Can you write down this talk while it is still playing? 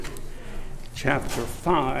chapter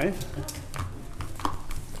 5.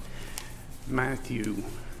 Matthew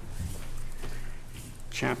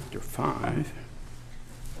chapter 5.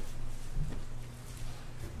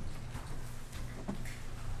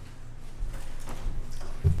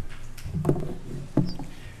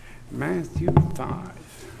 Matthew 5.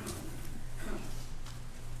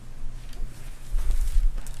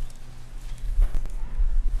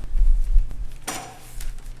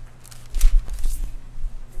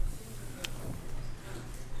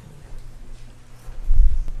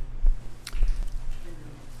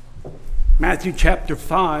 Matthew chapter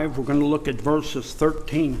 5, we're going to look at verses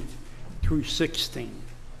 13 through 16.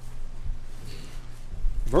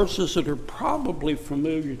 Verses that are probably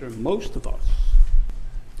familiar to most of us.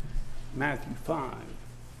 Matthew 5,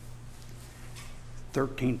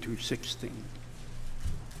 13 through 16.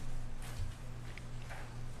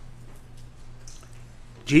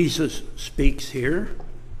 Jesus speaks here.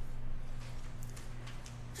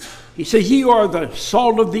 He says, "Ye are the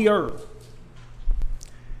salt of the earth.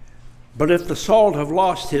 But if the salt have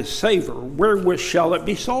lost his savor, wherewith shall it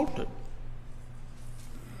be salted?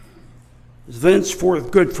 Is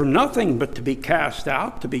thenceforth good for nothing but to be cast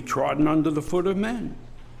out, to be trodden under the foot of men.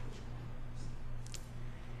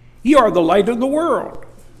 Ye are the light of the world.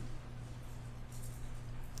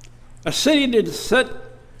 A city that is set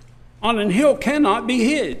on an hill cannot be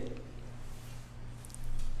hid.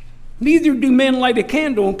 Neither do men light a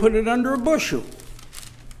candle and put it under a bushel,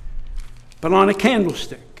 but on a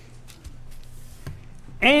candlestick.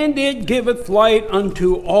 And it giveth light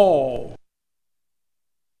unto all."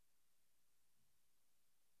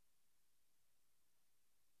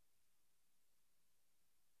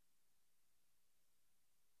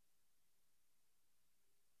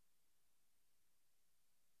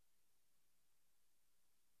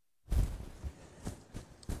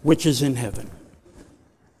 Which is in heaven.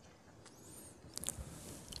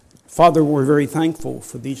 Father, we're very thankful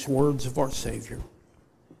for these words of our Savior.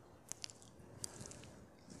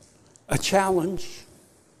 A challenge,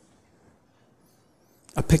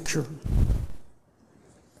 a picture,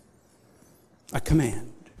 a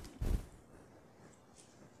command.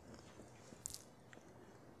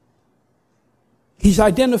 He's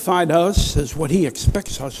identified us as what he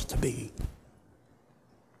expects us to be.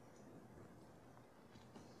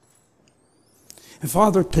 And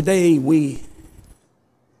Father, today we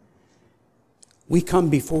come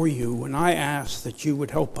before you, and I ask that you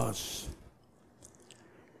would help us.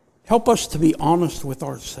 Help us to be honest with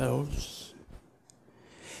ourselves.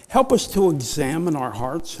 Help us to examine our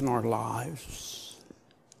hearts and our lives.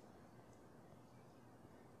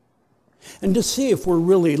 And to see if we're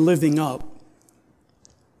really living up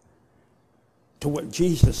to what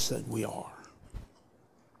Jesus said we are.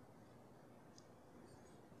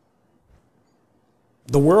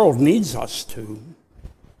 The world needs us to.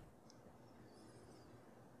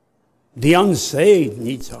 The unsaved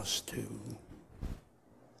needs us to.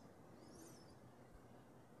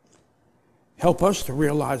 Help us to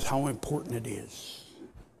realize how important it is.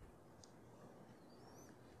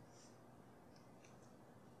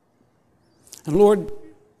 And Lord,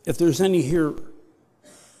 if there's any here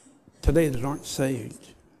today that aren't saved,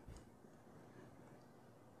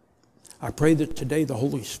 I pray that today the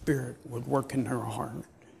Holy Spirit would work in their heart.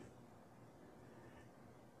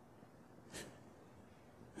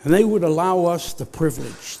 And they would allow us the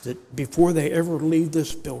privilege that before they ever leave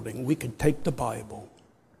this building, we could take the Bible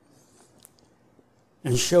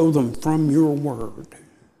and show them from your word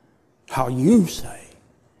how you say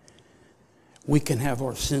we can have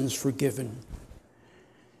our sins forgiven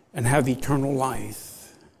and have eternal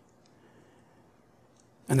life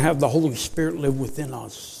and have the Holy Spirit live within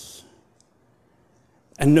us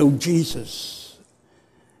and know Jesus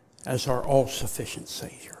as our all-sufficient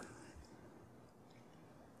Savior.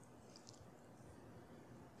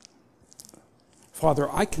 Father,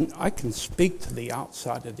 I can speak to the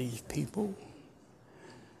outside of these people,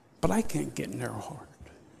 but I can't get in their heart.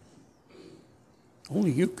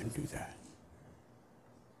 Only you can do that.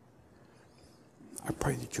 I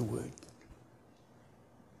pray that you would.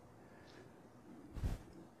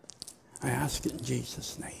 I ask it in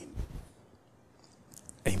Jesus' name.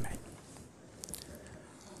 Amen.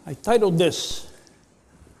 I titled this,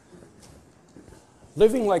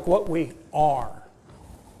 Living Like What We Are.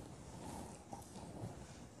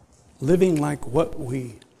 Living like what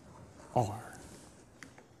we are.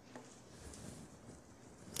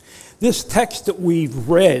 This text that we've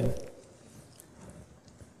read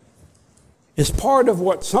is part of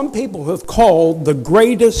what some people have called the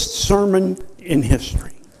greatest sermon in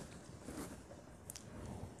history.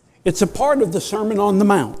 It's a part of the Sermon on the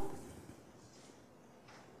Mount.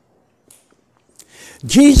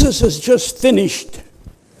 Jesus has just finished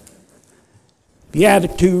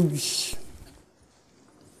Beatitudes,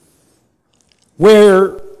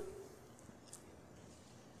 where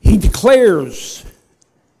he declares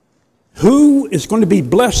who is going to be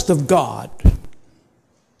blessed of God.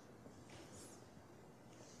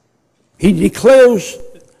 He declares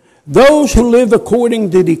those who live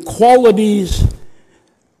according to the qualities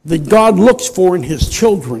that God looks for in his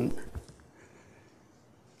children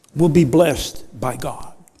will be blessed by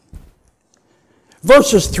God.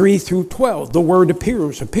 Verses 3 through 12, the word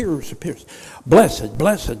appears. Blessed,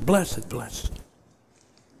 blessed, blessed, blessed.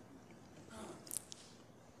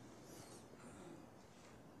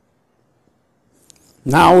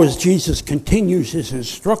 Now, as Jesus continues his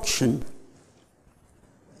instruction,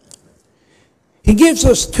 he gives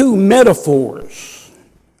us two metaphors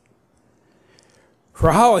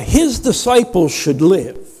for how his disciples should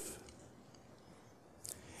live.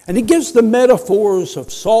 And he gives the metaphors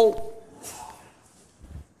of salt,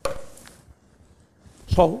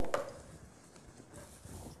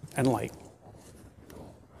 and light.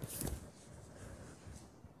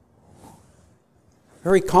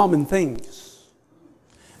 Very common things.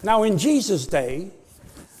 Now, in Jesus' day,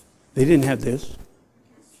 they didn't have this.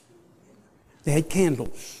 They had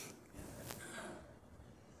candles.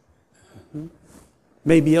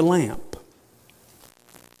 Maybe a lamp.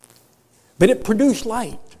 But it produced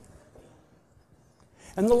light.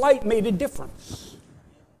 And the light made a difference.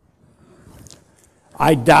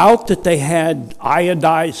 I doubt that they had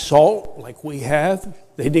iodized salt like we have.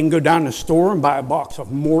 They didn't go down to the store and buy a box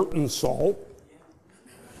of Morton salt.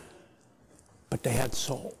 But they had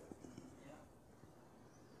salt.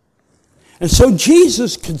 And so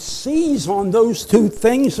Jesus could seize on those two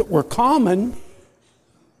things that were common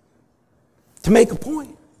to make a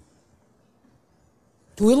point,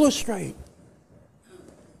 to illustrate.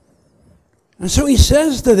 And so he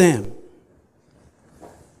says to them,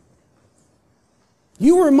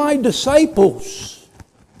 you are my disciples.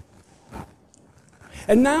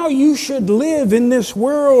 And now you should live in this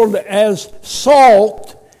world as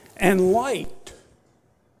salt and light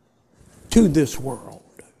to this world.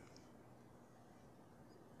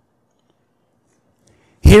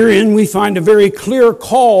 Herein we find a very clear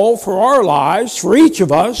call for our lives, for each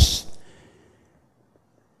of us.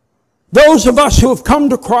 Those of us who have come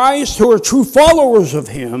to Christ, who are true followers of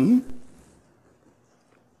him,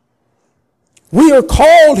 we are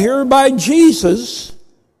called here by Jesus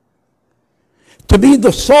to be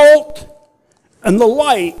the salt and the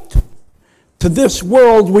light to this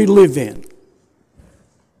world we live in.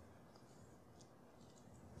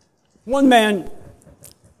 One man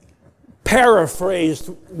paraphrased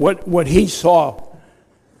what he saw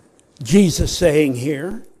Jesus saying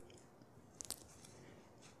here.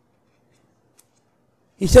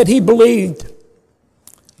 He said he believed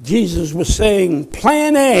Jesus was saying,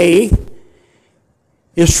 plan A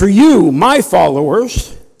is for you, my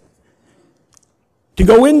followers, to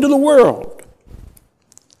go into the world,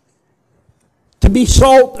 to be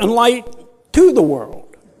salt and light to the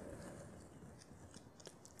world.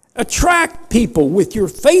 Attract people with your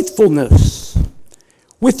faithfulness,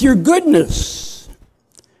 with your goodness,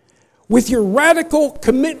 with your radical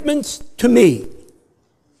commitments to me,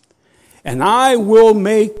 and I will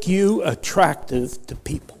make you attractive to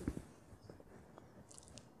people.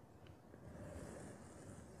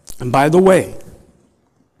 And by the way,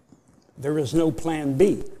 there is no plan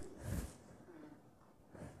B.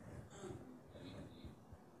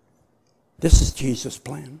 This is Jesus'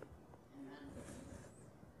 plan.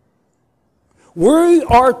 We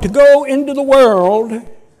are to go into the world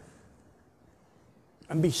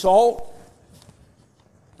and be salt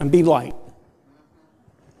and be light.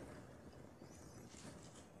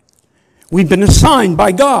 We've been assigned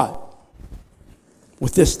by God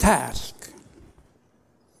with this task.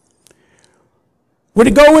 We're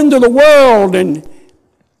to go into the world and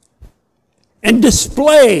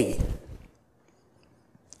display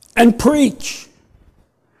and preach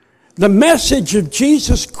the message of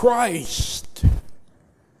Jesus Christ.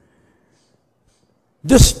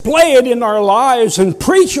 Display it in our lives and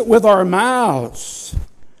preach it with our mouths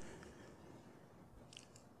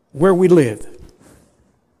where we live.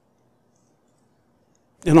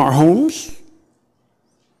 In our homes,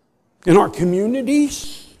 in our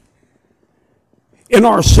communities, in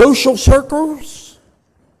our social circles,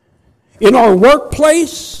 in our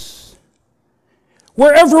workplace,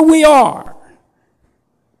 wherever we are.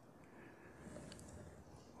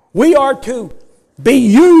 We are to be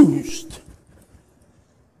used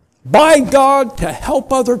by God to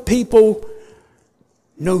help other people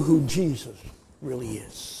know who Jesus really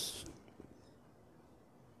is.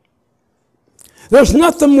 There's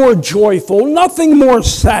nothing more joyful, nothing more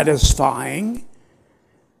satisfying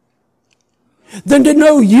than to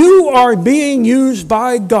know you are being used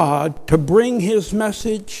by God to bring His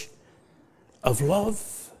message of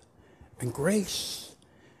love and grace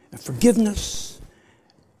and forgiveness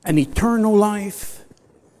and eternal life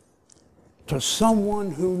to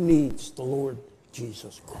someone who needs the Lord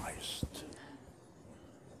Jesus Christ.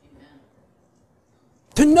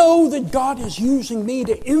 To know that God is using me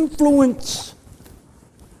to influence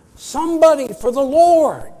somebody for the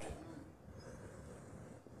Lord.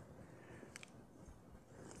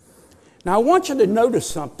 Now I want you to notice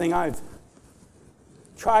something I've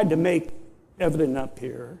tried to make evident up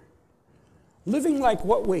here. Living like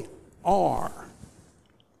what we are.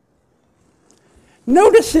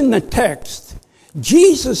 Notice in the text,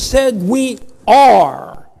 Jesus said we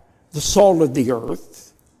are the salt of the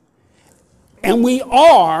earth, and we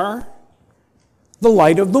are the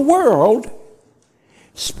light of the world,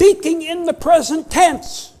 speaking in the present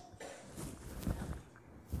tense.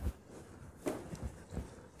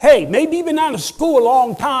 Hey, maybe you've been out of school a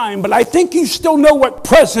long time, but I think you still know what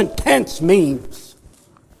present tense means.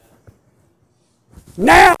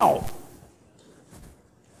 Now.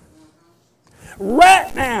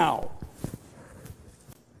 Right now.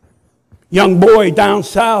 Young boy down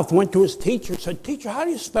south went to his teacher and said, "Teacher, how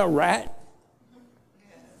do you spell rat?"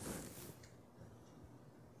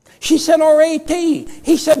 She said, R-A-T.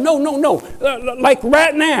 He said, no, like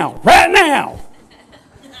right now, right now.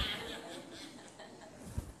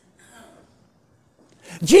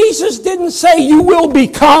 Jesus didn't say you will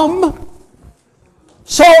become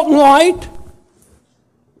salt and light.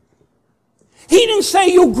 He didn't say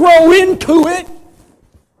you'll grow into it.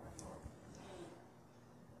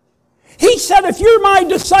 He said, if you're my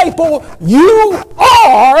disciple, you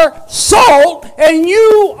are salt and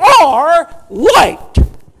you are light.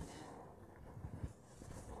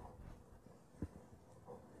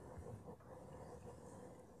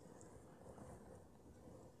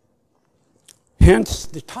 Hence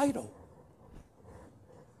the title.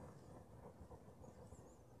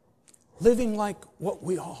 Living like what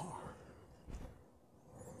we are.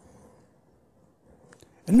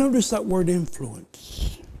 And notice that word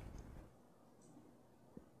influence.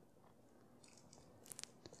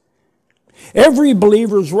 Every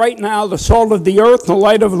believer is right now the salt of the earth and the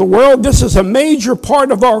light of the world. This is a major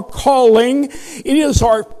part of our calling. It is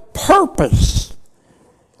our purpose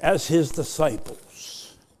as His disciples.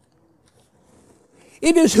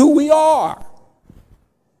 It is who we are.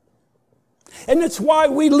 And it's why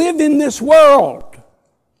we live in this world.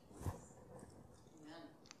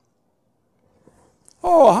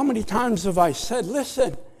 Oh, how many times have I said,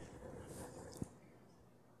 listen,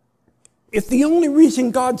 if the only reason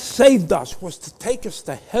God saved us was to take us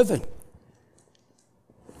to heaven,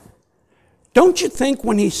 don't you think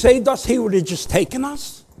when He saved us, He would have just taken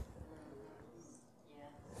us?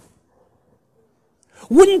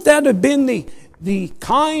 Wouldn't that have been the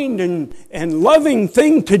kind and loving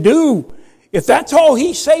thing to do if that's all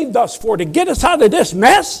He saved us for, to get us out of this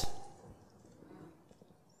mess?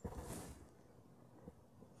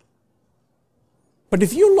 But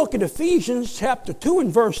if you look at Ephesians chapter 2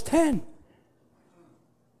 and verse 10,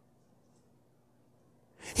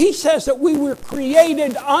 he says that we were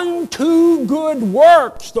created unto good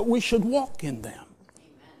works, that we should walk in them.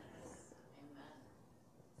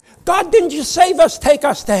 God didn't just save us, take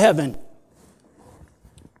us to heaven.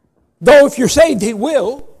 Though if you're saved, He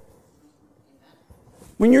will.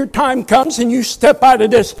 When your time comes and you step out of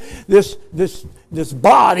this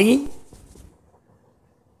body,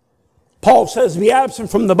 Paul says, be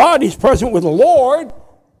absent from the body is present with the Lord.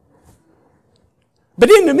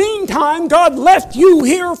 But in the meantime, God left you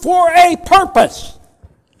here for a purpose.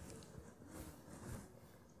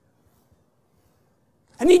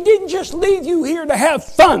 And He didn't just leave you here to have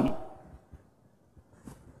fun.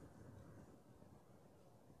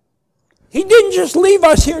 He didn't just leave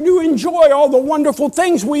us here to enjoy all the wonderful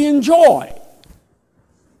things we enjoy.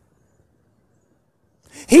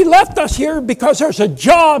 He left us here because there's a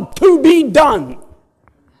job to be done.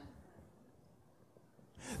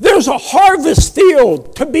 There's a harvest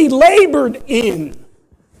field to be labored in.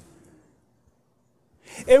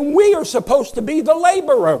 And we are supposed to be the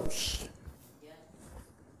laborers.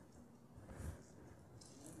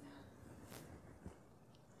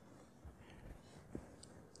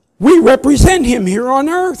 We represent Him here on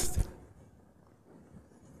earth.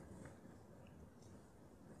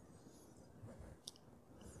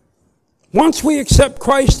 Once we accept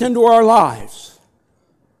Christ into our lives,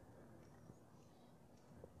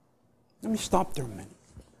 let me stop there a minute.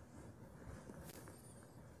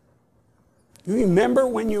 You remember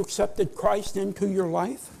when you accepted Christ into your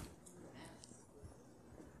life?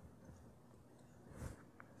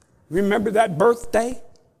 Remember that birthday?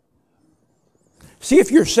 See,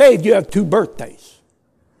 if you're saved, you have 2 birthdays.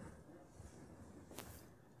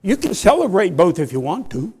 You can celebrate both if you want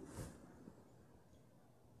to.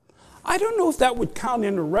 I don't know if that would count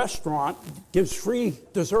in a restaurant, gives free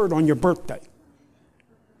dessert on your birthday.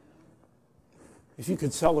 If you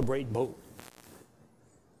could celebrate both.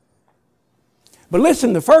 But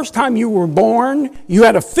listen, the first time you were born, you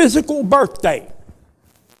had a physical birthday.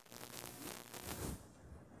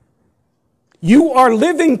 You are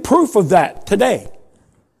living proof of that today.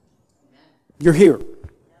 You're here.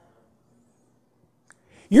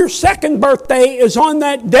 Your second birthday is on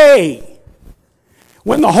that day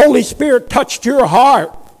when the Holy Spirit touched your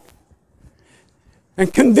heart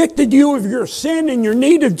and convicted you of your sin and your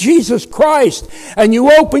need of Jesus Christ. And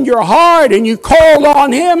you opened your heart and you called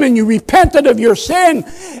on Him and you repented of your sin.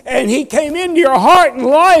 And He came into your heart and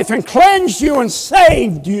life and cleansed you and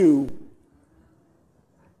saved you.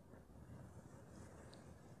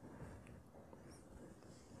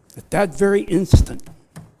 At that very instant,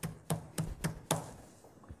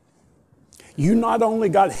 you not only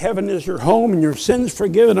got heaven as your home and your sins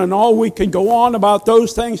forgiven and all, we could go on about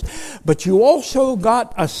those things, but you also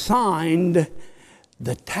got assigned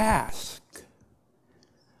the task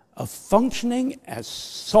of functioning as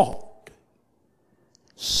salt.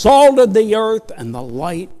 Salt of the earth and the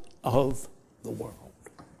light of the world.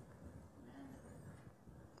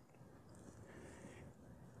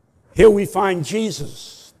 Here we find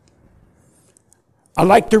Jesus. I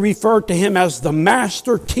like to refer to Him as the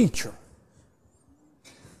master teacher.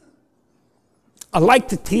 I like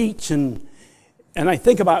to teach, and I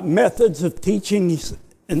think about methods of teaching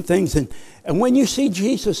and things. And when you see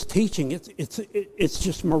Jesus teaching, it's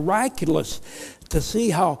just miraculous to see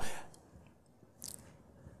how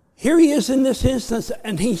here He is in this instance,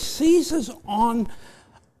 and He seizes on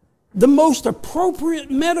the most appropriate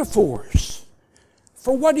metaphors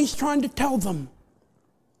for what He's trying to tell them.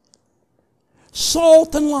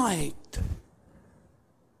 Salt and light.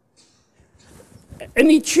 And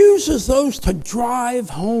He chooses those to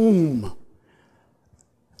drive home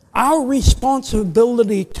our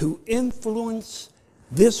responsibility to influence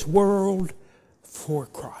this world for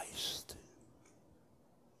Christ.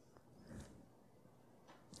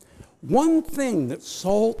 One thing that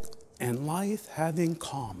salt and light have in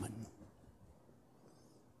common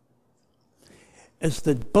is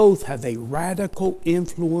that both have a radical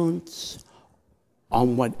influence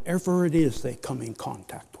on whatever it is they come in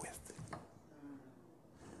contact with.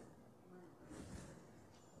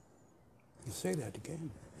 I'll say that again.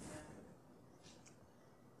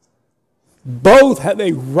 Both have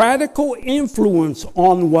a radical influence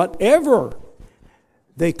on whatever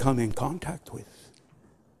they come in contact with.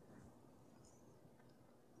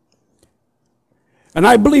 And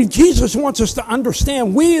I believe Jesus wants us to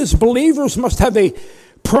understand we as believers must have a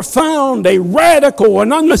profound, a radical,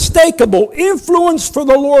 an unmistakable influence for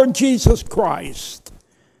the Lord Jesus Christ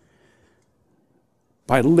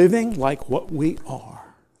by living like what we are.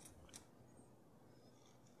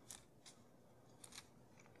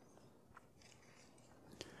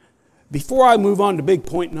 Before I move on to big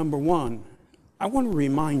point number 1, I want to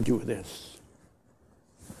remind you of this.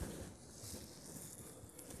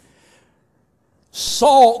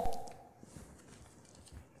 Salt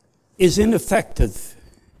is ineffective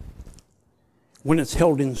when it's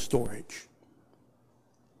held in storage.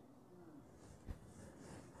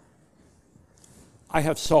 I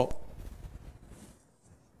have salt.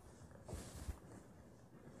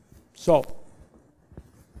 Salt.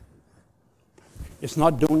 It's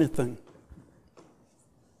not doing anything.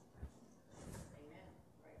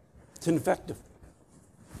 It's ineffective.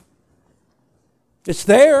 It's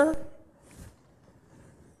there.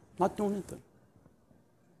 Not doing anything.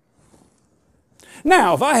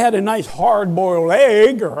 Now, if I had a nice hard-boiled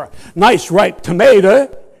egg or a nice ripe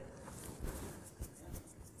tomato,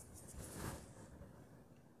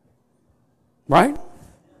 right?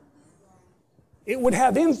 It would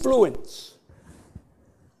have influence.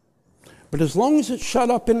 But as long as it's shut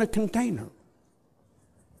up in a container,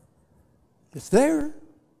 it's there.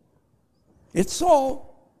 It's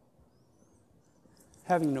salt,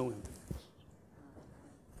 having no influence.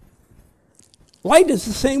 Light is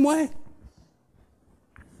the same way.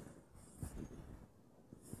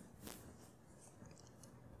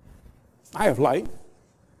 I have light.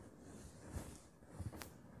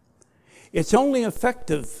 It's only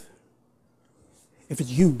effective if it's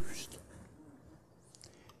used,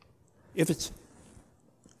 if it's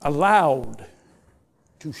allowed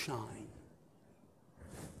to shine.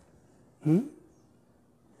 The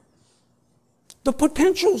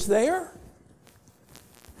potential's there.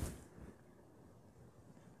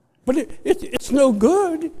 But it's no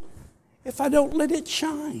good if I don't let it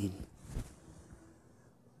shine.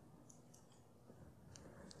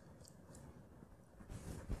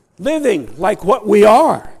 Living like what we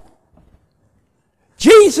are.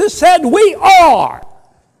 Jesus said we are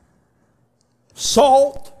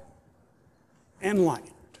salt and light.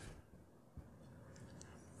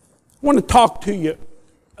 I want to talk to you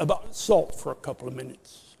about salt for a couple of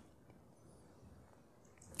minutes.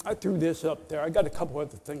 I threw this up there. I got a couple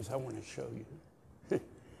other things I want to show you.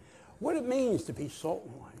 What it means to be salt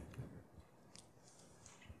and light.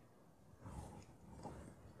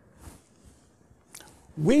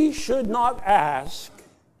 We should not ask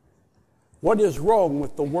what is wrong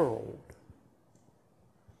with the world.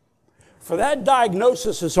 For that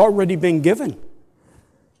diagnosis has already been given.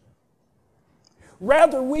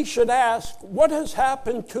 Rather, we should ask, what has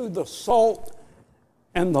happened to the salt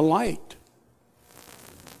and the light?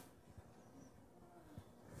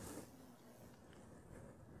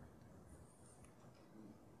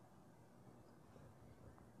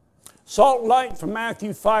 Salt and light from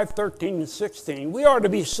Matthew 5:13 and 16. We are to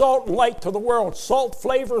be salt and light to the world. Salt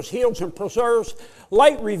flavors, heals, and preserves.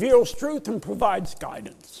 Light reveals truth and provides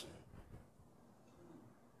guidance.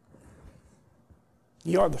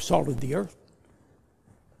 You are the salt of the earth.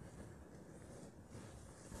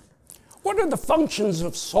 What are the functions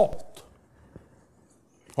of salt?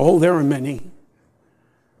 Oh, there are many.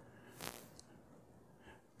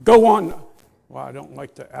 Go on. Well, I don't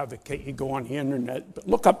like to advocate you go on the internet, but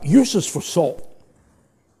look up uses for salt.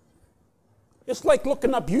 It's like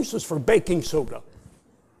looking up uses for baking soda.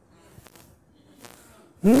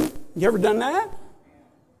 You ever done that?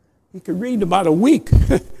 You could read about a week.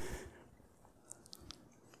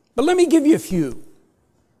 But let me give you a few.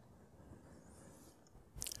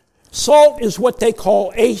 Salt is what they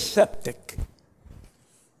call aseptic.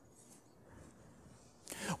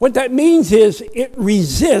 What that means is it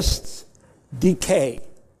resists decay.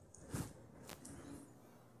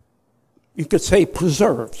 You could say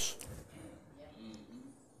preserves.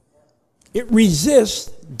 It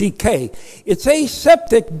resists decay. It's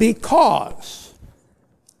aseptic because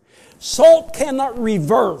salt cannot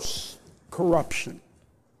reverse corruption.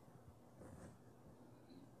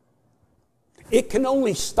 It can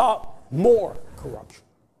only stop more corruption.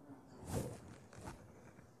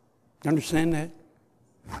 You understand that?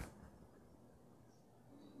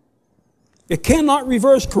 It cannot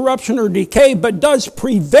reverse corruption or decay, but does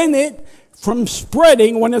prevent it from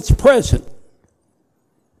spreading when it's present.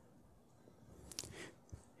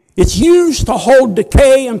 It's used to hold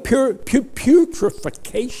decay and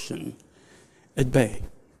putrefaction at bay.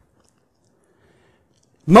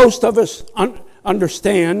 Most of us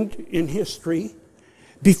understand in history,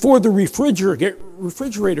 before the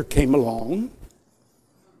refrigerator came along,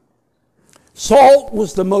 salt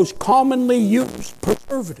was the most commonly used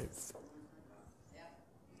preservative.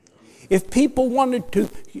 If people wanted to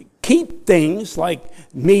keep things like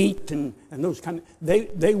meat and those kind of,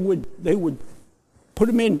 they would put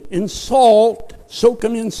them in salt, soak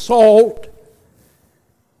them in salt,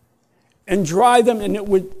 and dry them, and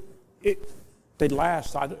they'd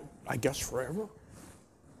last, I guess, forever.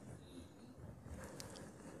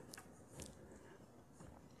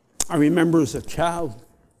 I remember as a child,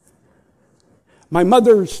 my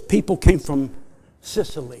mother's people came from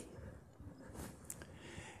Sicily.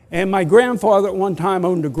 And my grandfather at one time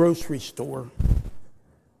owned a grocery store.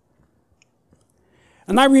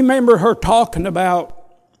 And I remember her talking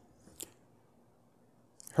about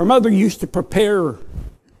her mother used to prepare,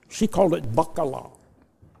 she called it bacala.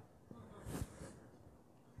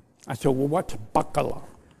 I said, well, what's bacala?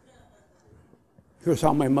 Here's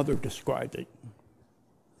how my mother described it.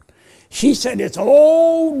 She said, it's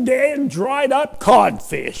old, dead, dried up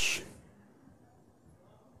codfish.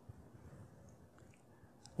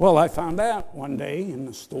 Well, I found out one day in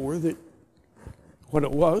the store that what it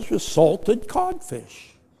was salted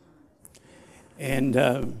codfish.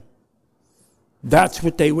 And that's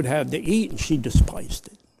what they would have to eat, and she despised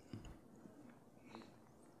it.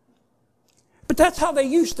 But that's how they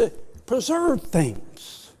used to preserve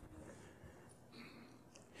things.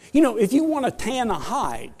 You know, if you want to tan a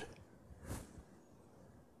hide,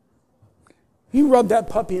 you rub that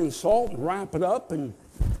puppy in salt and wrap it up and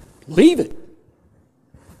leave it.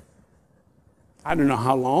 I don't know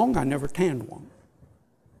how long. I never tanned one.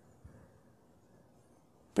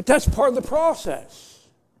 But that's part of the process.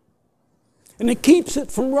 And it keeps it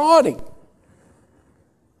from rotting.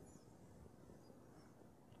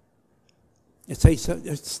 It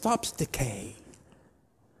stops decay.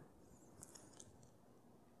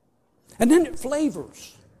 And then it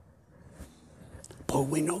flavors. Boy,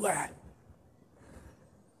 we know that.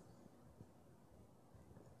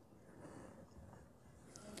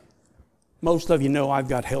 Most of you know I've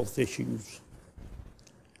got health issues.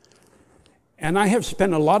 And I have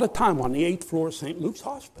spent a lot of time on the 8th floor of St. Luke's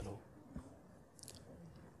Hospital.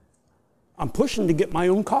 I'm pushing to get my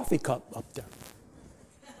own coffee cup up there.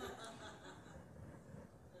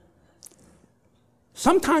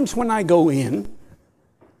 Sometimes when I go in,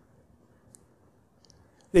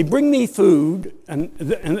 they bring me food,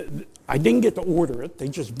 and I didn't get to order it. They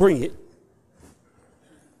just bring it.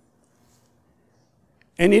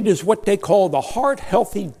 And it is what they call the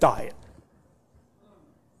heart-healthy diet.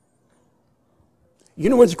 You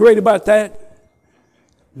know what's great about that?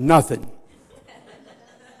 Nothing.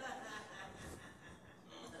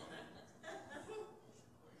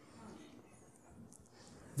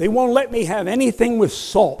 They won't let me have anything with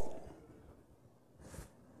salt.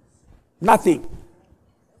 Nothing.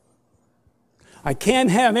 I can't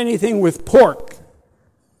have anything with pork.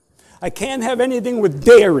 I can't have anything with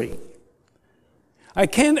dairy. I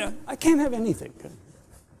can't have anything.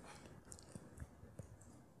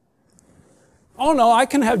 Oh no, I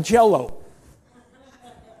can have Jell-O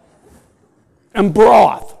and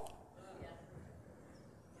broth.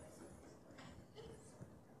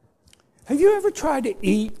 Have you ever tried to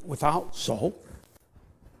eat without salt?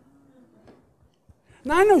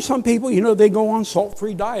 Now, I know some people, they go on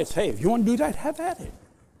salt-free diets. Hey, if you want to do that, have at it.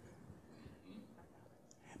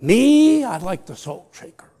 Me, I like the salt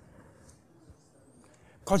shaker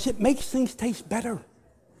because it makes things taste better.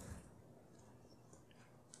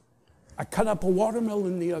 I cut up a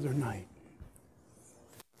watermelon the other night.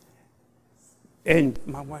 And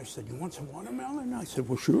my wife said, "You want some watermelon?" I said,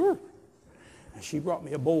 "Well, sure." And she brought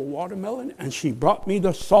me a bowl of watermelon, and she brought me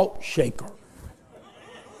the salt shaker.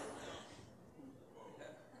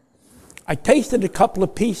 I tasted a couple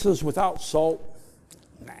of pieces without salt.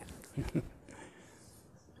 Nah.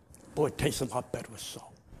 Boy, it tastes a lot better with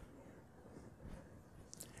salt.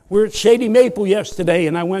 We were at Shady Maple yesterday,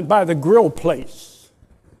 and I went by the grill place.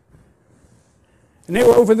 And they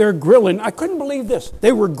were over there grilling. I couldn't believe this.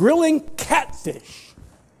 They were grilling catfish.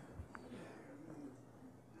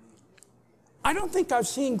 I don't think I've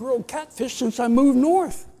seen grilled catfish since I moved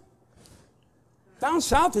north. Down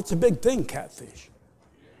south, it's a big thing, catfish.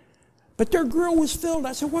 But their grill was filled.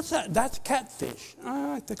 I said, "What's that?" "That's catfish."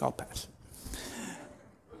 I think I'll pass.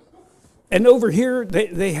 And over here,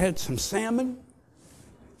 they had some salmon.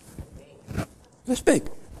 This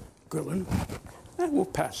big. Grilling. We'll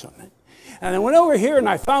pass on it. And I went over here and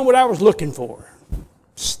I found what I was looking for.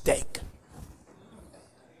 Steak.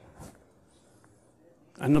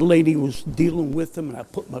 And the lady was dealing with them, and I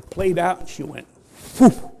put my plate out, and she went,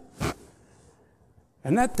 "Whew."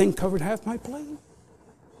 And that thing covered half my plate.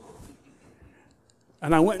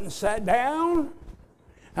 And I went and sat down,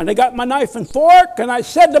 and I got my knife and fork, and I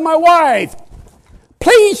said to my wife,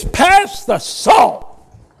 "Please pass the salt,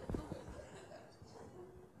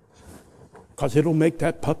 because it'll make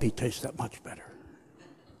that puppy taste that much better."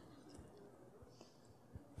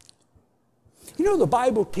 The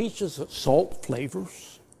Bible teaches that salt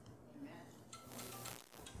flavors.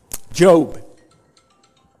 Job.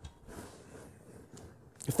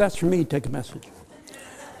 If that's for me, take a message.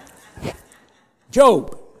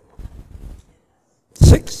 Job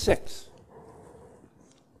 6:6.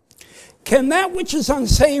 Can that which is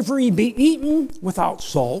unsavory be eaten without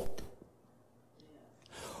salt?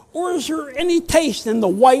 Or is there any taste in the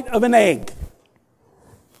white of an egg?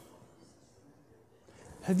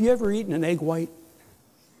 Have you ever eaten an egg white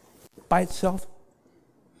by itself?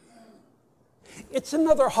 It's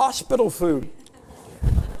another hospital food.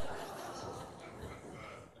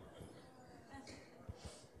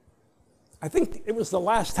 I think it was the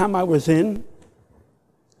last time I was in.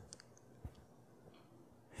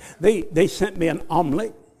 They sent me an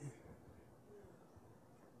omelet.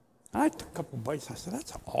 I took a couple bites. I said,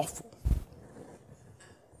 "That's awful."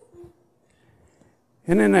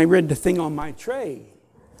 And then I read the thing on my tray.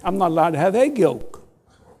 I'm not allowed to have egg yolk.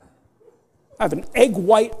 I have an egg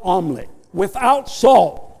white omelet without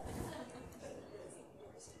salt.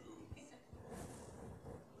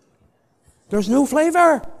 There's no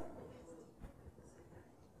flavor.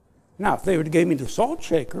 Now, if they would have gave me the salt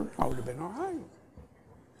shaker, I would have been all right.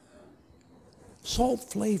 Salt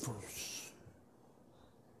flavors.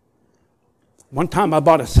 One time I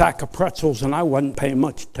bought a sack of pretzels, and I wasn't paying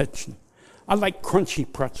much attention. I like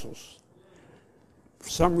crunchy pretzels. For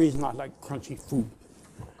some reason, I like crunchy food.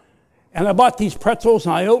 And I bought these pretzels,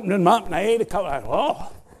 and I opened them up, and I ate a couple.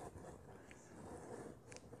 Oh.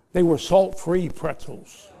 They were salt-free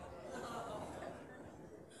pretzels.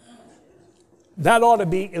 That ought to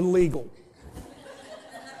be illegal.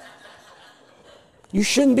 You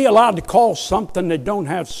shouldn't be allowed to call something that don't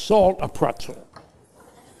have salt a pretzel.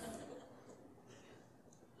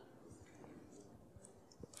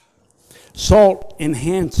 Salt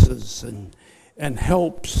enhances and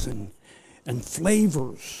helps and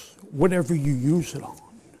flavors whatever you use it on.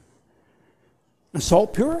 And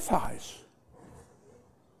salt purifies.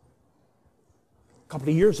 A couple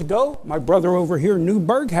of years ago, my brother over here in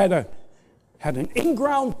Newburgh had an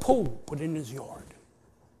in-ground pool put in his yard.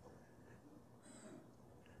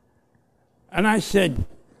 And I said,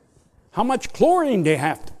 how much chlorine do you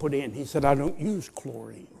have to put in? He said, I don't use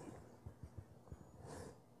chlorine.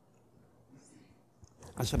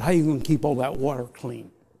 I said, how are you going to keep all that water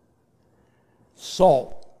clean?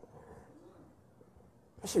 Salt.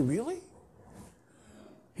 I said, really?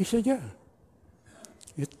 He said, yeah.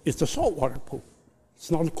 It's a saltwater pool.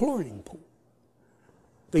 It's not a chlorine pool.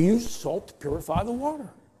 They use salt to purify the water.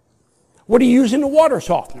 What do you use in a water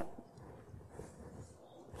softener?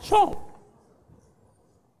 Salt.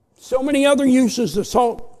 So many other uses of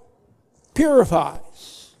salt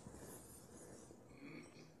purifies.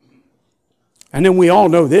 And then we all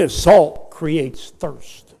know this, salt creates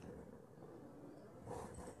thirst.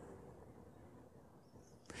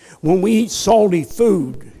 When we eat salty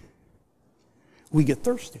food, we get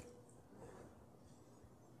thirsty.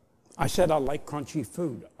 I said I like crunchy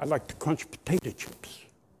food. I like to crunch potato chips.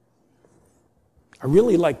 I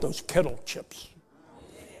really like those kettle chips.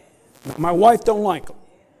 Now, my wife don't like them,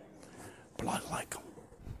 but I like them.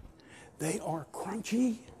 They are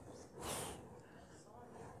crunchy.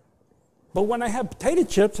 But when I have potato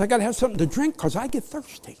chips, I got to have something to drink because I get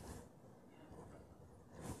thirsty.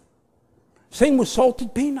 Same with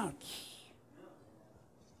salted peanuts.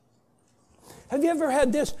 Have you ever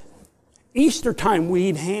had this? Easter time we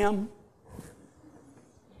eat ham.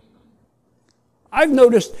 I've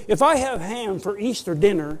noticed if I have ham for Easter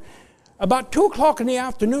dinner, about 2 o'clock in the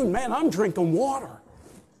afternoon, man, I'm drinking water.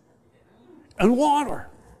 And water.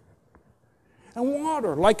 And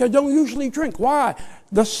water, like I don't usually drink. Why?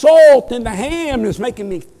 The salt in the ham is making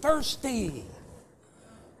me thirsty.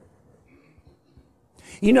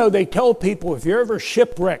 You know, they tell people if you're ever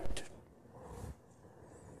shipwrecked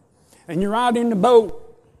and you're out in the boat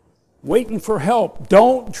waiting for help,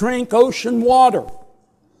 don't drink ocean water.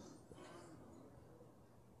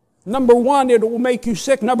 Number one, it will make you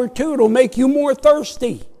sick. Number two, it will make you more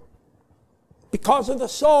thirsty because of the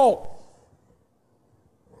salt.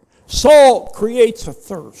 Salt creates a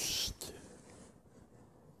thirst.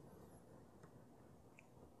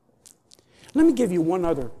 Let me give you one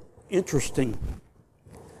other interesting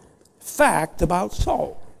fact about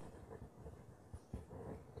salt.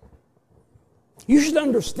 You should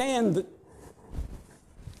understand that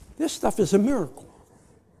this stuff is a miracle.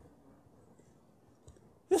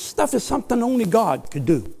 This stuff is something only God could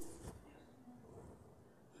do.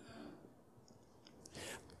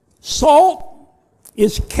 Salt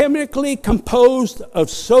is chemically composed of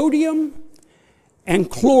sodium and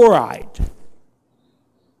chloride.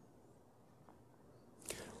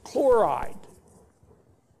 Chloride.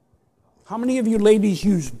 How many of you ladies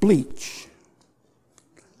use bleach?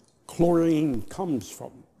 Chlorine comes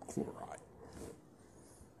from chloride.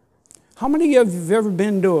 How many of you have ever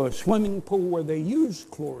been to a swimming pool where they use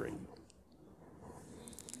chlorine?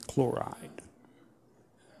 Chloride.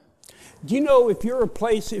 Do you know if you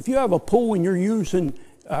have a pool and you're using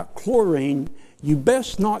chlorine, you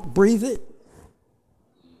best not breathe it?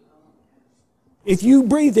 If you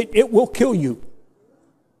breathe it, it will kill you.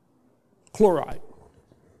 Chloride.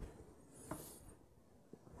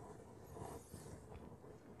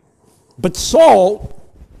 But salt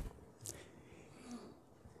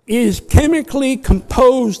is chemically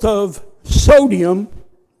composed of sodium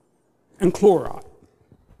and chloride.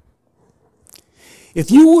 If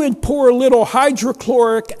you would pour a little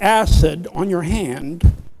hydrochloric acid on your hand,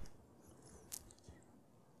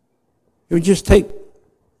 it would just take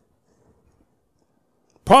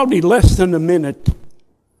probably less than a minute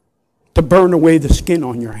to burn away the skin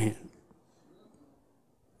on your hand.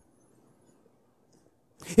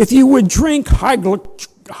 If you would drink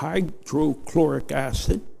hydrochloric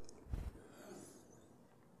acid,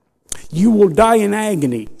 you will die in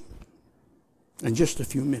agony in just a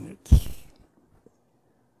few minutes.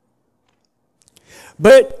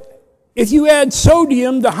 But if you add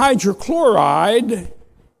sodium to hydrochloride,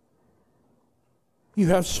 you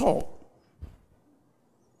have salt.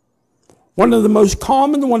 One of the most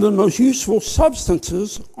common, one of the most useful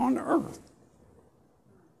substances on earth.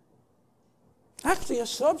 Actually, a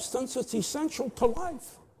substance that's essential to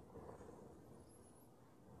life.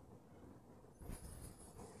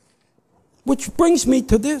 Which brings me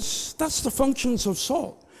to this. That's the functions of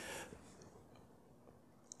salt.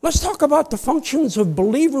 Let's talk about the functions of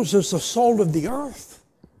believers as the salt of the earth.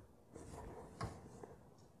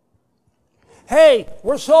 Hey,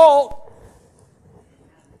 we're salt.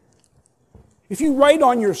 If you write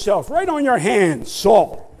on yourself, write on your hands,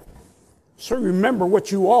 salt. So remember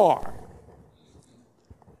what you are.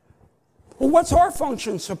 Well, what's our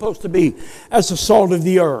function supposed to be as the salt of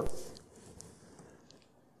the earth?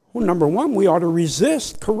 Well, number one, we ought to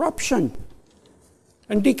resist corruption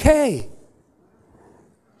and decay.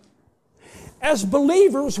 As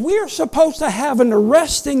believers, we are supposed to have an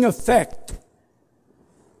arresting effect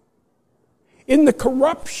in the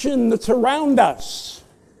corruption that's around us.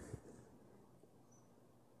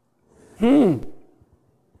 I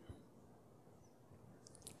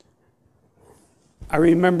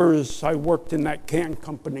remember as I worked in that can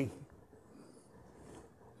company,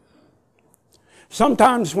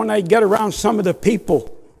 sometimes when I get around some of the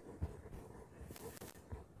people,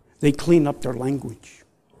 they clean up their language.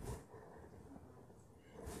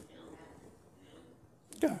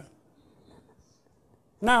 Yeah.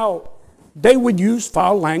 Now, they would use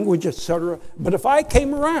foul language, etc., but if I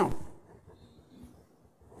came around,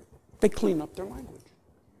 they clean up their language.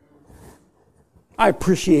 I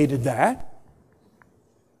appreciated that.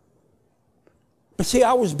 But see,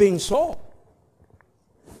 I was being salt.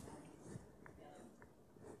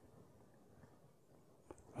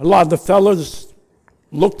 A lot of the fellas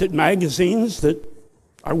looked at magazines that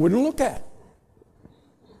I wouldn't look at.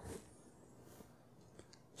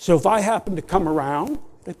 So if I happened to come around,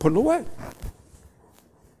 they put it away.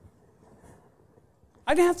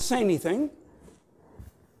 I didn't have to say anything.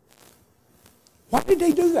 Why did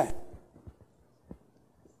they do that?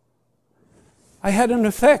 I had an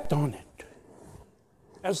effect on it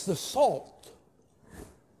as the salt.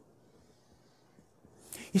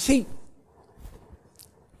 You see,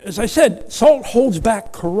 as I said, salt holds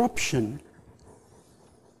back corruption.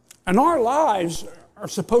 And our lives are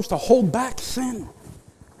supposed to hold back sin.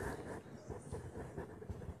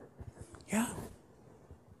 Yeah.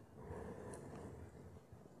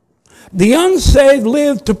 The unsaved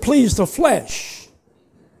live to please the flesh.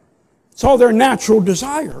 It's all their natural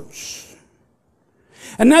desires.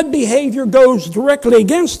 And that behavior goes directly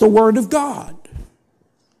against the Word of God.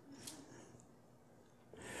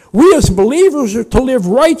 We as believers are to live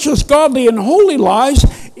righteous, godly, and holy lives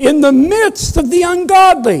in the midst of the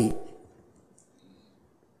ungodly.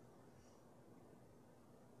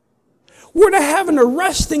 We're to have an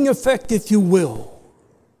arresting effect, if you will,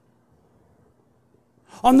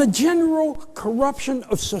 on the general corruption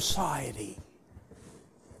of society.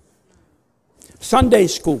 Sunday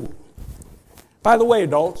school. By the way,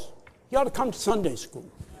 adults, you ought to come to Sunday school.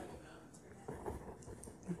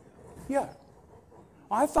 Yeah.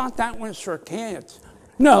 I thought that was for kids.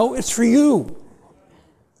 No, it's for you.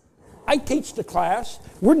 I teach the class.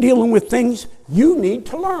 We're dealing with things you need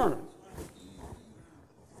to learn.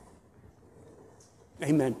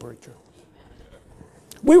 Amen, preacher.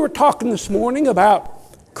 We were talking this morning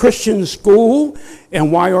about Christian school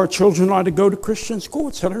and why our children ought to go to Christian school,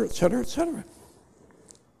 et cetera, et cetera, et cetera.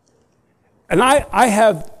 And I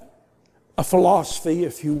have a philosophy,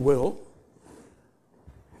 if you will,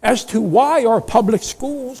 as to why our public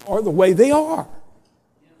schools are the way they are.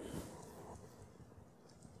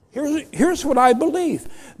 Here's what I believe.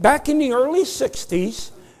 Back in the early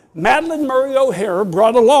 60s, Madalyn Murray O'Hara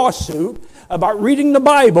brought a lawsuit about reading the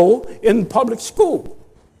Bible in public school.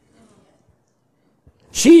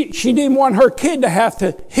 She didn't want her kid to have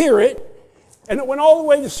to hear it, and it went all the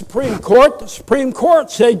way to the Supreme Court. The Supreme Court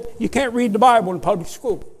said you can't read the Bible in public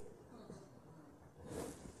school.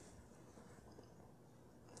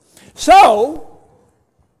 So,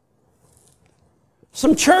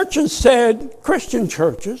 some churches said, Christian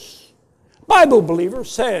churches, Bible believers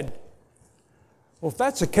said, well, if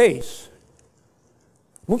that's the case,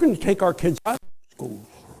 we're going to take our kids out of schools.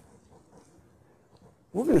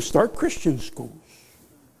 We're going to start Christian schools.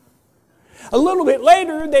 A little bit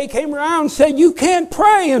later, they came around and said, you can't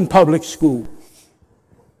pray in public schools.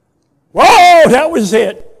 Whoa, that was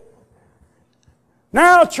it.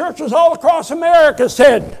 Now churches all across America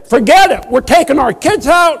said, forget it, we're taking our kids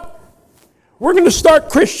out. We're going to start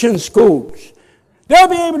Christian schools. They'll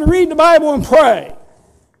be able to read the Bible and pray.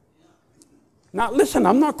 Now listen,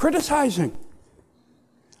 I'm not criticizing.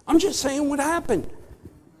 I'm just saying what happened.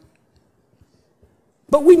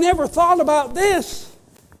 But we never thought about this.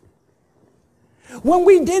 When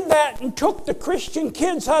we did that and took the Christian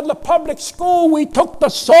kids out of the public school, we took the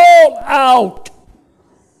salt out.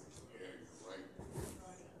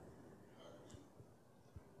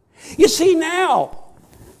 You see now,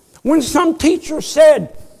 When some teacher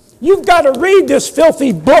said, you've got to read this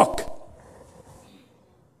filthy book.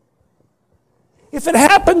 If it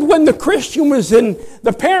happened when the Christian was in,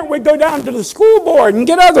 the parent would go down to the school board and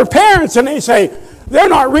get other parents and they say, they're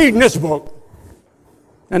not reading this book.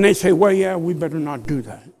 And they say, well, yeah, we better not do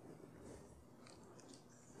that.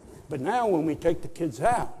 But now when we take the kids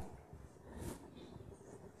out,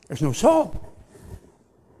 there's no salt.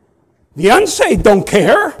 The unsaved don't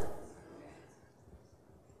care.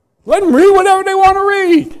 Let them read whatever they want to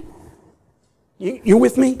read. You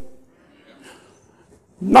with me?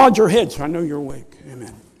 Nod your head so I know you're awake.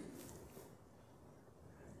 Amen.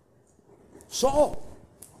 Salt.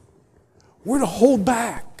 We're to hold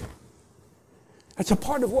back. That's a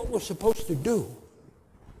part of what we're supposed to do.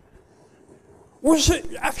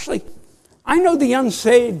 Actually, I know the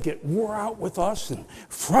unsaved get wore out with us and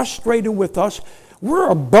frustrated with us.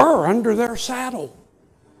 We're a burr under their saddle.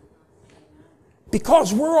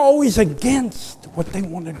 Because we're always against what they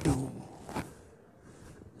want to do.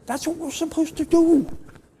 That's what we're supposed to do.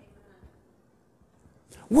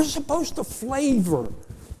 We're supposed to flavor.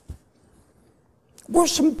 We're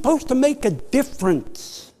supposed to make a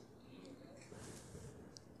difference.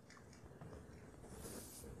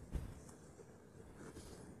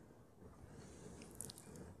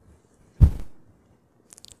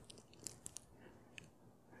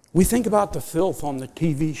 We think about the filth on the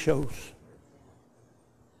TV shows,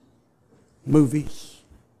 movies.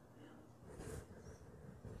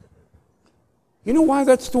 You know why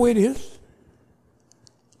that's the way it is?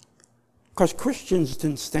 Because Christians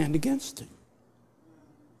didn't stand against it.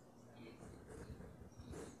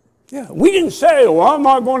 Yeah, we didn't say, well, I'm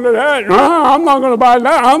not going to that. No, I'm not going to buy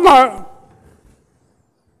that. I'm not.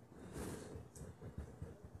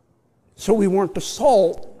 So we weren't the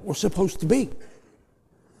salt we're supposed to be.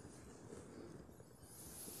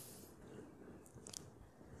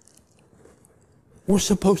 We're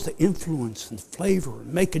supposed to influence and flavor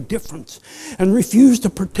and make a difference and refuse to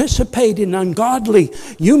participate in ungodly,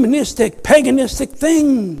 humanistic, paganistic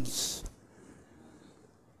things.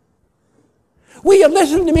 Will you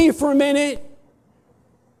listen to me for a minute?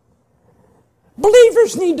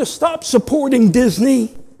 Believers need to stop supporting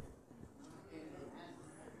Disney.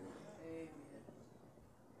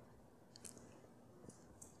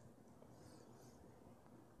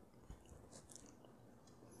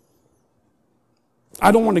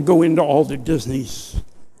 I don't want to go into all the Disneys.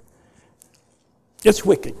 It's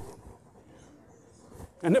wicked.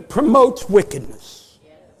 And it promotes wickedness.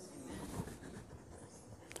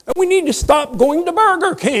 And we need to stop going to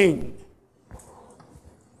Burger King.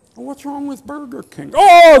 Well, what's wrong with Burger King?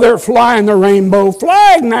 Oh, they're flying the rainbow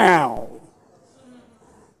flag now.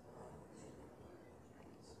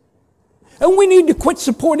 And we need to quit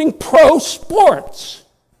supporting pro sports.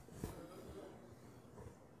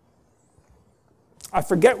 I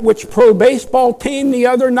forget which pro baseball team the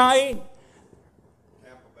other night.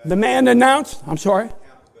 The man announced, I'm sorry?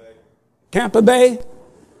 Tampa Bay.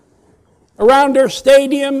 Around their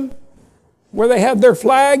stadium where they have their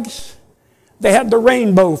flags, they had the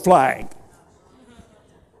rainbow flag.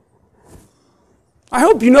 I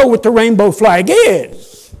hope you know what the rainbow flag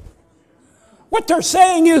is. What they're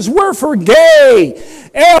saying is we're for gay,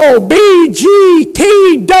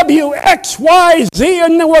 LBGTWXYZ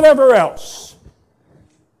and whatever else.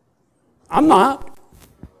 I'm not.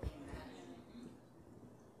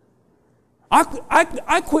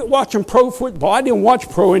 I quit watching pro football. I didn't watch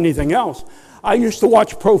pro anything else. I used to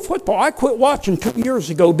watch pro football. I quit watching 2 years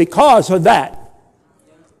ago because of that.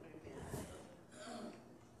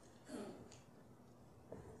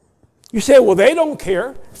 You say, well, they don't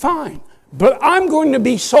care. Fine. But I'm going to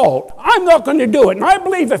be salt. I'm not going to do it. And I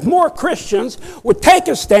believe if more Christians would take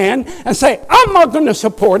a stand and say, I'm not going to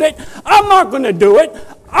support it. I'm not going to do it.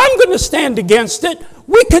 I'm going to stand against it.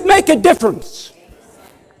 We could make a difference.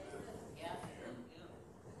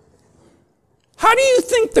 How do you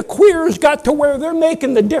think the queers got to where they're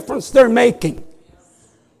making the difference they're making?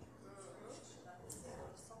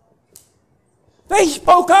 They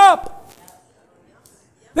spoke up.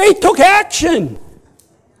 They took action.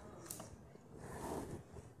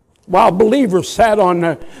 While believers sat on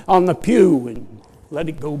the pew and let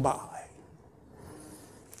it go by.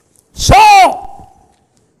 Salt!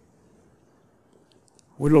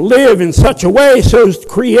 We're to live in such a way so as to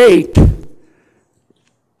create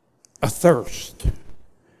a thirst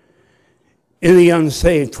in the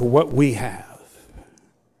unsaved for what we have.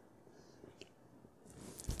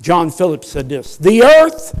 John Phillips said this, the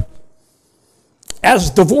earth,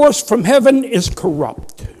 as divorced from heaven, is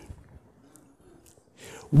corrupt.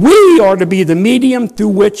 We are to be the medium through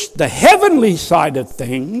which the heavenly side of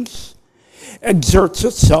things exerts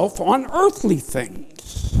itself on earthly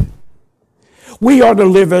things. We are to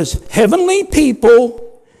live as heavenly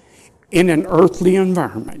people in an earthly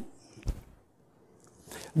environment.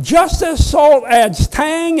 Just as salt adds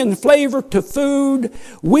tang and flavor to food,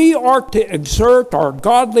 we are to exert our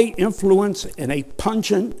godly influence in a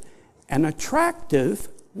pungent and attractive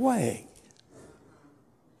way.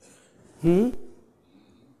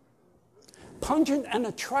 Pungent and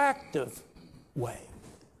attractive way.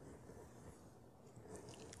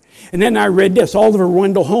 And then I read this. Oliver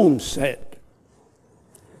Wendell Holmes said,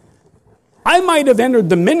 I might have entered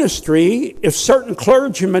the ministry if certain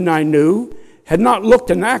clergymen I knew had not looked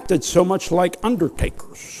and acted so much like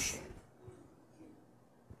undertakers.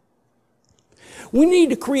 We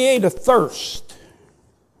need to create a thirst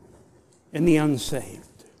in the unsaved.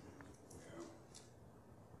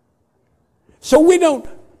 So we don't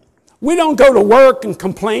go to work and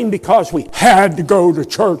complain because we had to go to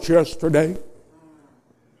church yesterday.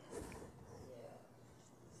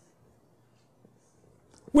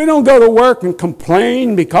 We don't go to work and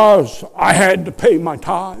complain because I had to pay my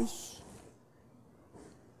tithes.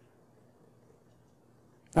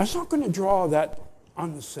 That's not going to draw that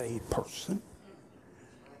unsaved person.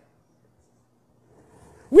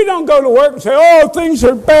 We don't go to work and say, oh, things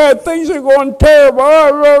are bad, things are going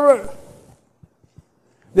terrible.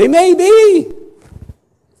 They may be,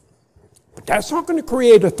 but that's not going to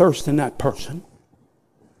create a thirst in that person.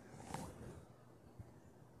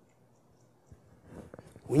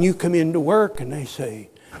 When you come into work and they say,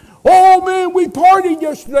 oh man, we partied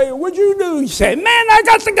yesterday, what'd you do? You say, man, I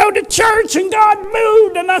got to go to church and God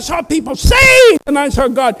moved and I saw people saved and I saw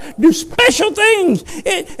God do special things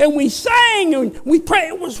and we sang and we prayed.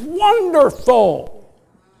 It was wonderful.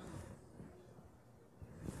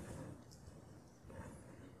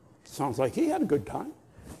 Sounds like he had a good time.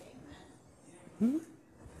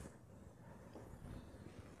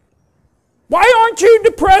 Why aren't you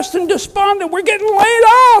depressed and despondent? We're getting laid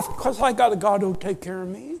off. Because I got a God who'll take care of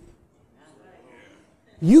me.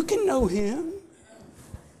 You can know him.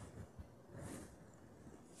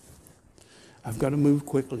 I've got to move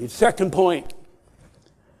quickly. Second point.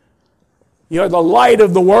 You're the light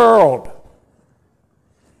of the world.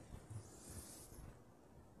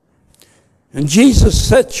 And Jesus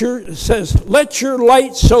says, let your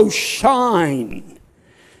light so shine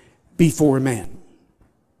before men.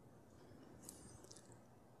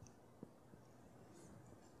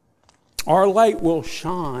 Our light will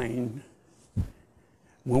shine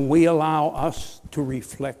when we allow us to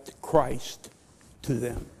reflect Christ to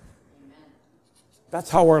them. That's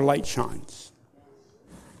how our light shines.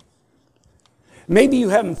 Maybe you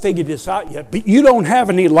haven't figured this out yet, but you don't have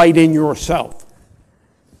any light in yourself.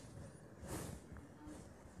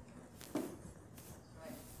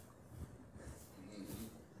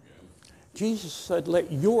 Jesus said,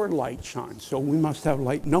 let your light shine. So we must have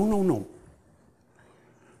light. No.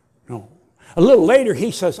 No. A little later,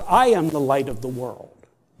 he says, I am the light of the world.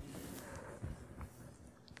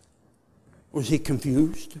 Was he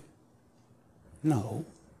confused? No.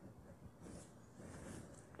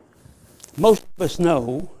 Most of us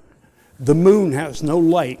know the moon has no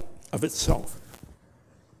light of itself.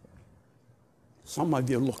 Some of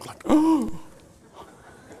you look like, oh.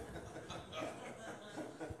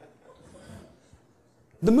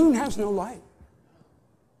 The moon has no light.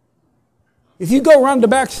 If you go around the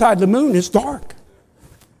backside of the moon, it's dark.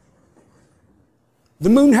 The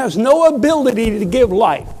moon has no ability to give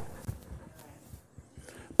light.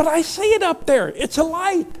 But I see it up there. It's a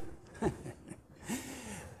light.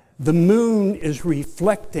 The moon is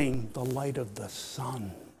reflecting the light of the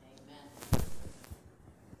sun.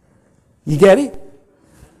 You get it?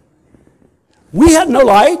 We had no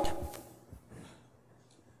light.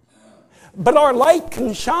 But our light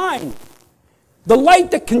can shine. The light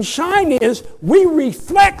that can shine is we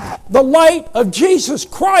reflect the light of Jesus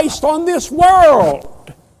Christ on this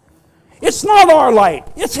world. It's not our light.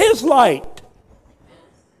 It's his light.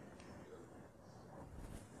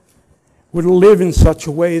 We're to live in such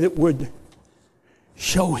a way that would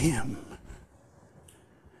show him.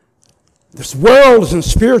 This world is in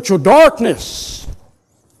spiritual darkness.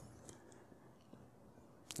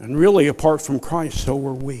 And really, apart from Christ, so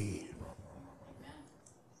are we.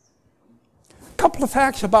 A couple of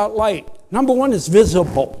facts about light. Number one, it's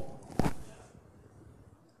visible.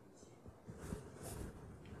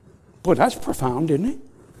 Boy, that's profound, isn't it?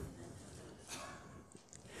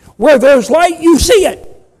 Where there's light, you see it.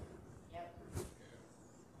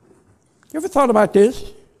 You ever thought about this?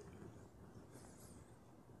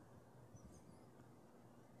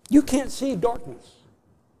 You can't see darkness.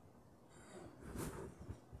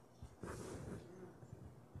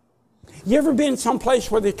 You ever been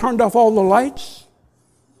someplace where they turned off all the lights?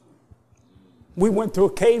 We went through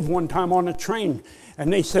a cave one time on a train,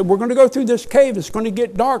 and they said, we're going to go through this cave. It's going to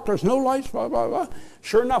get dark. There's no lights, blah, blah, blah.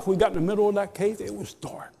 Sure enough, we got in the middle of that cave. It was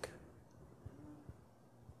dark.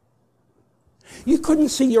 You couldn't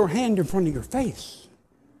see your hand in front of your face,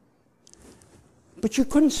 but you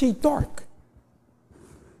couldn't see dark.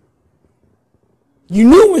 You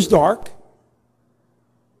knew it was dark.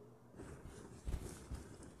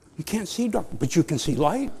 You can't see dark, but you can see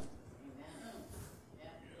light.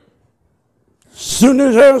 As soon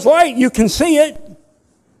as there's light, you can see it.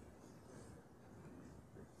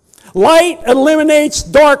 Light eliminates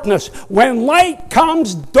darkness. When light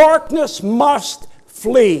comes, darkness must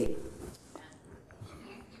flee.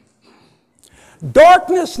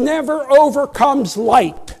 Darkness never overcomes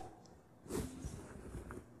light.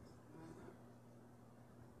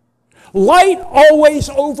 Light always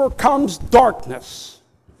overcomes darkness.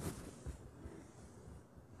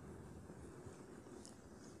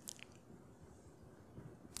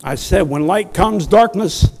 I said when light comes,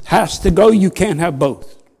 darkness has to go. You can't have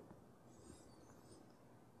both.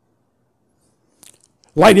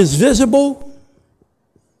 Light is visible.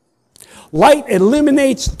 Light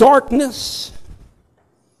eliminates darkness.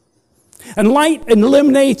 And light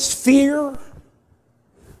eliminates fear.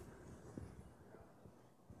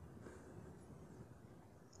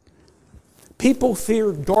 People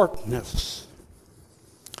fear darkness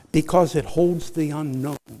because it holds the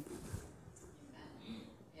unknown.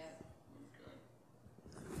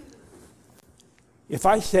 If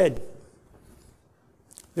I said,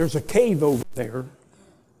 there's a cave over there,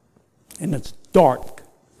 and it's dark,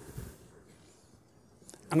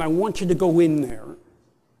 and I want you to go in there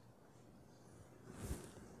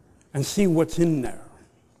and see what's in there,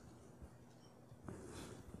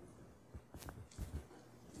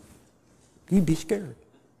 you'd be scared.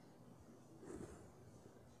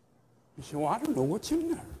 You say, well, I don't know what's in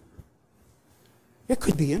there. It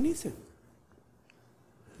could be anything.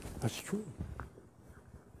 That's true.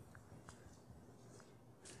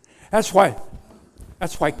 That's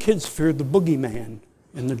why kids fear the boogeyman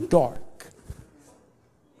in the dark.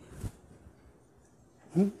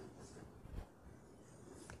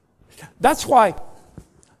 That's why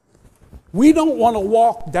we don't want to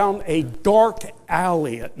walk down a dark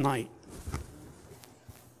alley at night.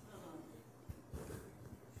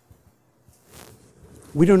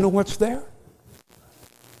 We don't know what's there.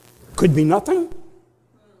 Could be nothing.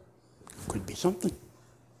 Could be something.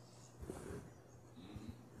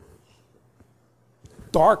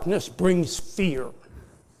 Darkness brings fear.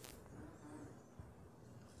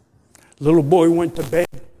 Little boy went to bed.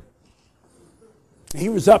 He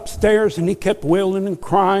was upstairs and he kept wailing and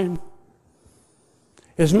crying.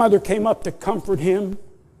 His mother came up to comfort him.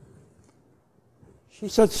 She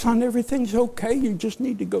said, son, everything's okay. You just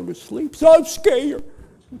need to go to sleep. So I'm scared.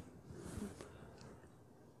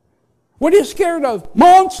 What are you scared of?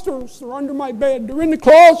 Monsters. They're under my bed. They're in the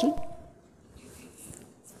closet.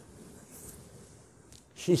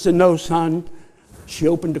 She said, no, son. She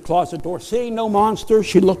opened the closet door. See, no monsters.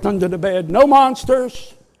 She looked under the bed. No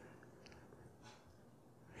monsters.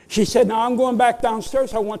 She said, now I'm going back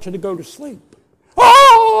downstairs. I want you to go to sleep.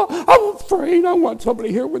 Oh, I'm afraid. I want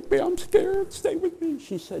somebody here with me. I'm scared. Stay with me.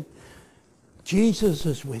 She said, Jesus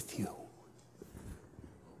is with you.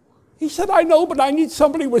 He said, I know, but I need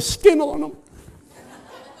somebody with skin on them.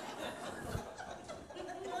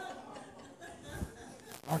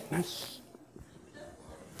 Darkness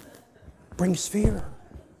brings fear.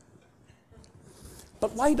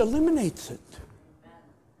 But light eliminates it.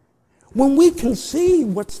 When we can see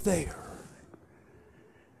what's there,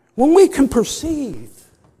 when we can perceive,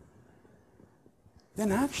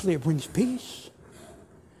 then actually it brings peace,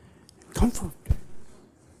 comfort.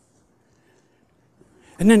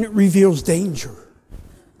 And then it reveals danger.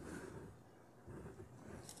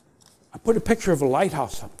 I put a picture of a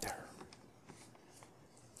lighthouse up there.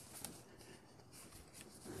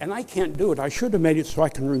 And I can't do it. I should have made it so I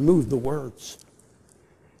can remove the words.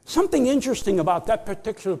 Something interesting about that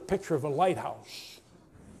particular picture of a lighthouse.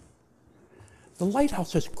 The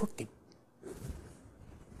lighthouse is crooked.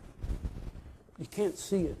 You can't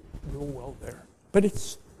see it real well there. But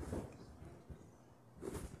it's...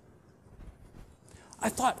 I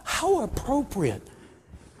thought, how appropriate.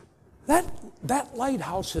 That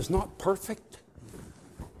lighthouse is not perfect,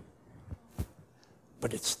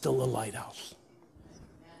 but it's still a lighthouse.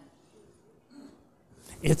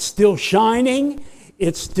 It's still shining.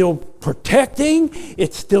 It's still protecting.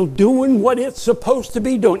 It's still doing what it's supposed to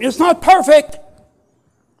be doing. It's not perfect.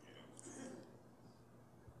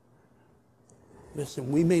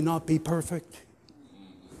 Listen, we may not be perfect,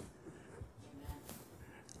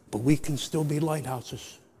 But we can still be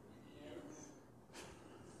lighthouses.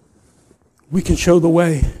 We can show the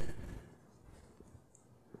way.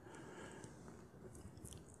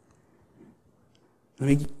 Let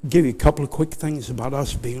me give you a couple of quick things about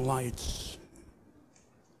us being lights.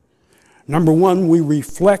 Number one, we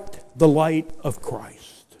reflect the light of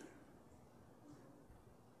Christ.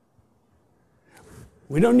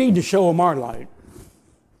 We don't need to show them our light.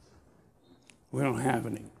 We don't have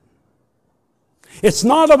any. It's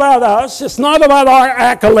not about us. It's not about our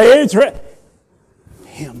accolades.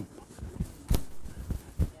 Him.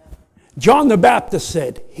 John the Baptist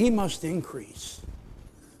said, "He must increase.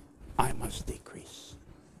 I must decrease."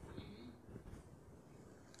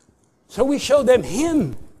 So we show them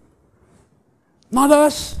Him, not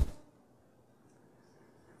us.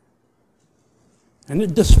 And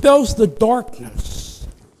it dispels the darkness.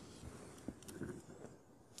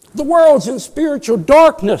 The world's in spiritual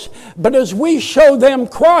darkness, but as we show them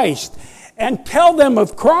Christ and tell them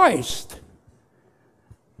of Christ,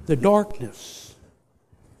 the darkness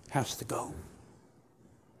has to go.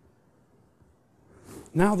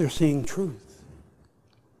 Now they're seeing truth.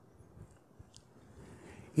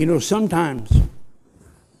 You know, sometimes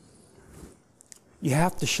you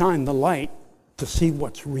have to shine the light to see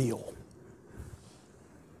what's real,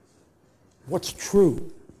 what's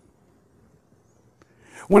true.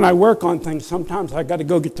 When I work on things, sometimes I got to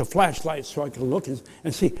go get the flashlight so I can look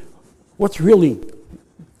and see what's really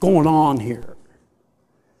going on here.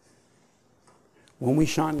 When we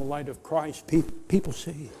shine the light of Christ, people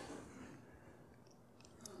see.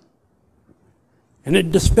 And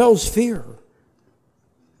it dispels fear.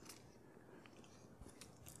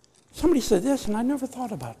 Somebody said this, and I never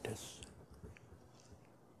thought about this.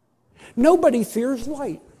 Nobody fears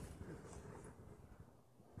light.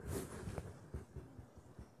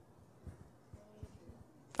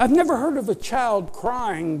 I've never heard of a child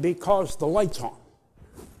crying because the light's on.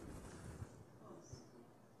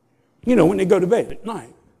 You know, when they go to bed at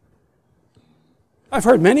night. I've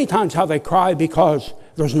heard many times how they cry because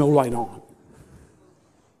there's no light on.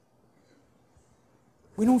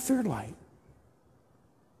 We don't fear light.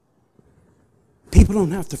 People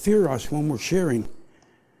don't have to fear us when we're sharing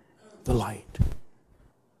the light.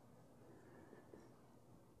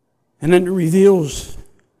 And then it reveals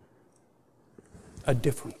a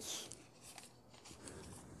difference.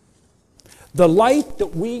 The light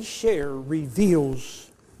that we share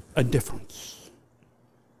reveals a difference.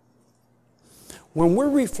 When we're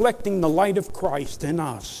reflecting the light of Christ in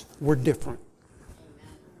us, we're different.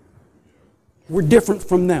 We're different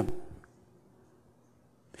from them.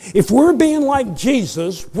 If we're being like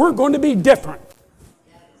Jesus, we're going to be different.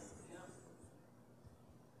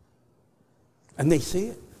 And they see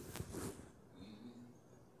it.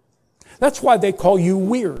 That's why they call you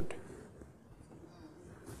weird.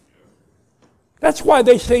 That's why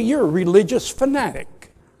they say you're a religious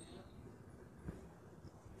fanatic.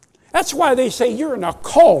 That's why they say you're in a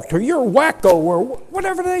cult or you're wacko or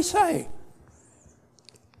whatever they say.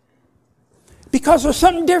 Because there's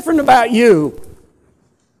something different about you.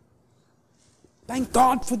 Thank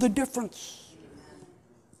God for the difference.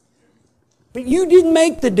 But you didn't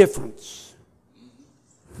make the difference.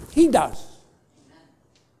 He does.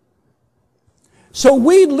 So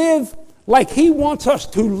we live like He wants us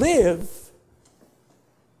to live.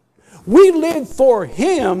 We live for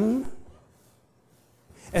Him,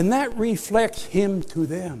 and that reflects Him to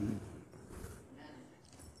them.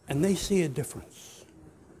 And they see a difference.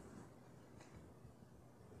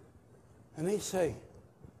 And they say,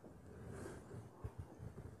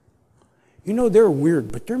 you know, they're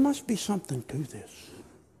weird, but there must be something to this.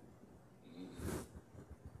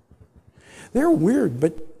 They're weird,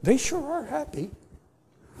 but they sure are happy.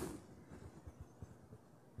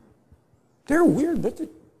 They're weird, but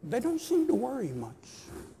they don't seem to worry much.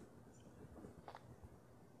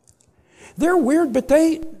 They're weird, but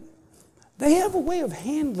they have a way of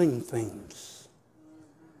handling things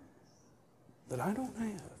that I don't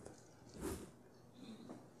have.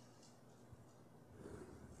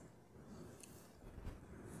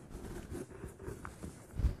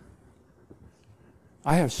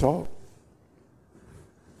 I have salt.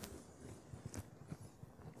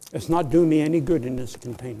 It's not doing me any good in this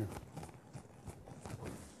container.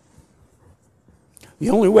 The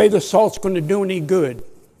only way the salt's going to do any good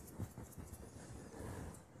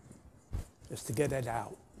is to get it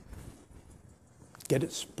out. Get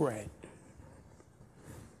it spread.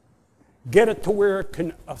 Get it to where it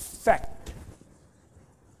can affect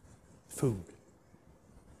food.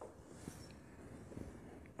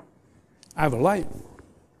 I have a light.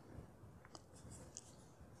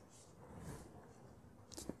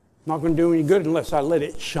 Not going to do any good unless I let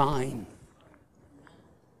it shine.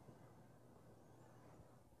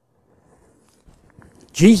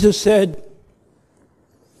 Jesus said,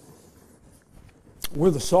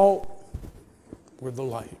 we're the salt, we're the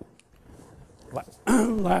light.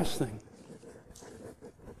 Last thing.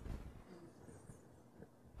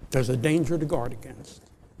 There's a danger to guard against.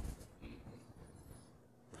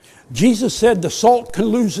 Jesus said the salt can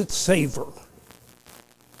lose its savor.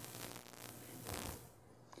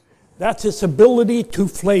 That's its ability to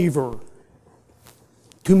flavor,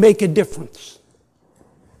 to make a difference.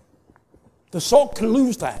 The salt can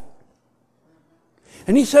lose that.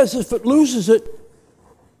 And he says if it loses it,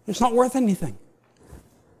 it's not worth anything.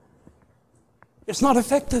 It's not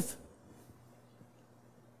effective.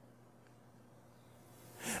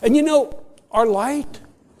 And you know, our light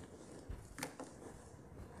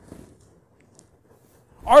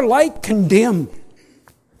can dim.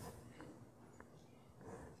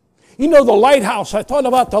 You know, the lighthouse, I thought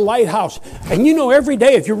about the lighthouse. And you know, every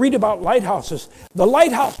day, if you read about lighthouses, the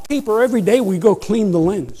lighthouse keeper, every day we go clean the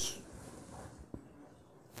lens.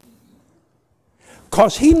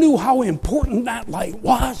 Because he knew how important that light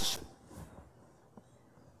was.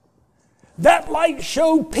 That light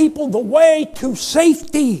showed people the way to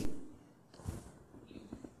safety.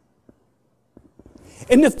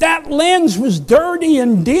 And if that lens was dirty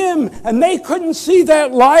and dim and they couldn't see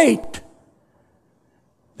that light,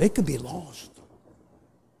 they could be lost.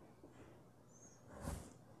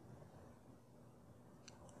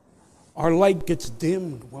 Our light gets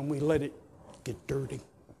dimmed when we let it get dirty.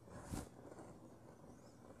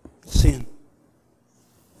 Sin.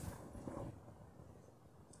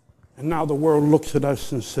 And now the world looks at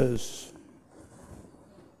us and says,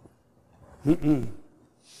 there's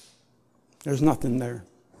nothing there.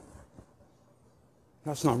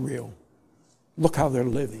 That's not real. Look how they're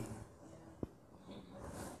living.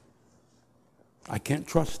 I can't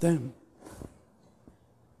trust them.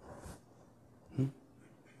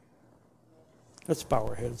 Let's bow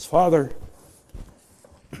our heads. Father,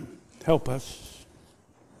 help us.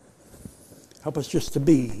 Help us just to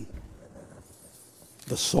be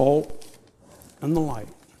the salt and the light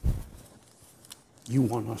you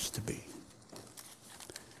want us to be.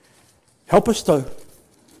 Help us to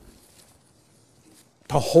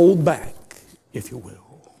hold back, if you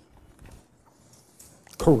will,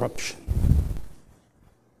 corruption.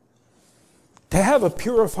 To have a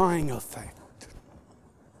purifying effect.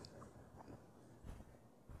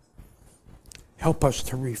 Help us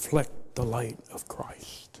to reflect the light of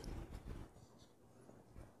Christ.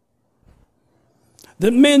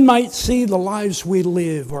 That men might see the lives we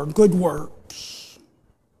live, our good works.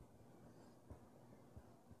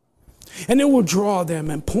 And it will draw them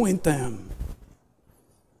and point them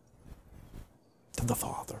to the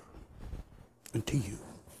Father and to you.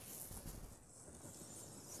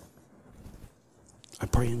 I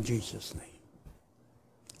pray in Jesus' name.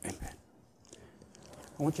 Amen.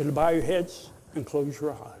 I want you to bow your heads and close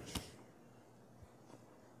your eyes.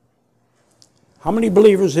 How many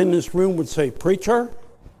believers in this room would say, Preacher,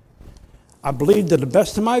 I believe to the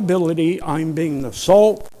best of my ability I'm being the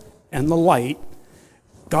salt and the light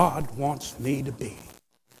God wants me to be.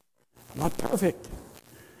 I'm not perfect,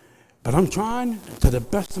 but I'm trying to the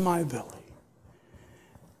best of my ability.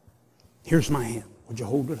 Here's my hand. Would you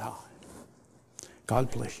hold it high? God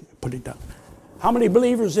bless you. Put it down. How many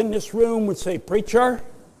believers in this room would say, Preacher,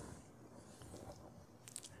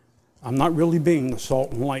 I'm not really being the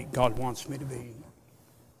salt and light God wants me to be.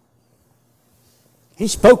 He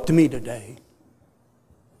spoke to me today.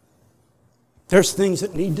 There's things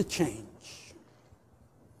that need to change.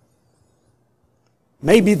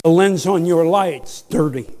 Maybe the lens on your light's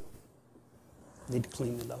dirty. Need to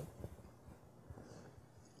clean it up.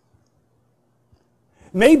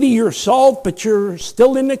 Maybe you're salt, but you're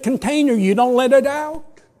still in the container. You don't let it out.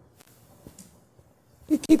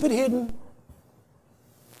 You keep it hidden.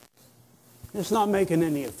 It's not making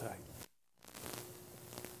any effect.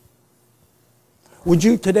 Would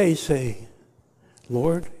you today say,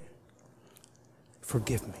 Lord,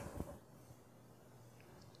 forgive me.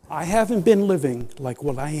 I haven't been living like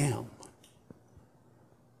what I am.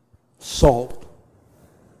 Salt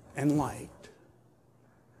and light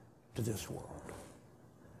to this world.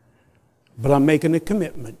 But I'm making a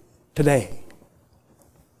commitment today.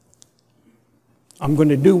 I'm going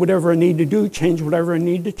to do whatever I need to do, change whatever I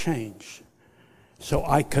need to change, so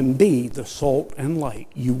I can be the salt and light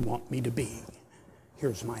you want me to be.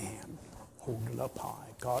 Here's my hand. Hold it up high.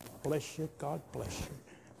 God bless you. God bless you.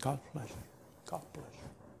 God bless you. God bless you.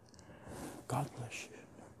 God bless you.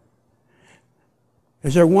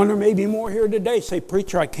 Is there one or maybe more here today? Say,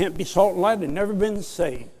 Preacher, I can't be salt and light. I've never been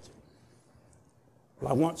saved.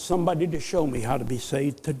 Well, I want somebody to show me how to be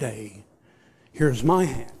saved today. Here's my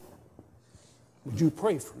hand. Would you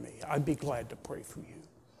pray for me? I'd be glad to pray for you.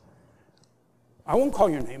 I won't call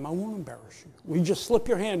your name. I won't embarrass you. Will you just slip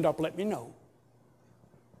your hand up? Let me know.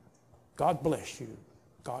 God bless you.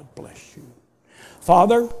 God bless you.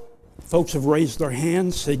 Father, folks have raised their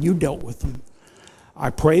hands, said you dealt with them. I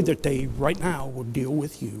pray that they right now will deal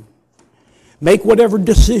with you. Make whatever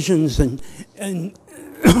decisions and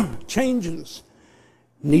changes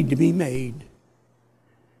need to be made.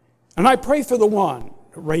 And I pray for the one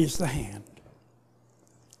that raised the hand.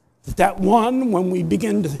 That one, when we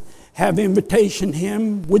begin to have invitation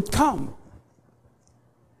hymn, would come.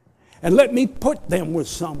 And let me put them with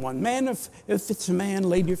someone. Man, if it's a man,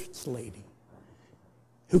 lady, if it's a lady,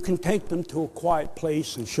 who can take them to a quiet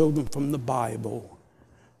place and show them from the Bible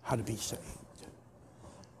how to be saved.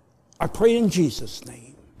 I pray in Jesus'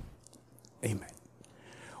 name. Amen.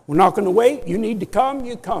 We're not going to wait. You need to come,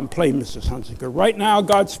 you come. Play, Mrs. Hunziker. Right now,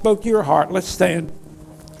 God spoke to your heart. Let's stand.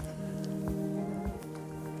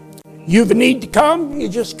 You have a need to come, you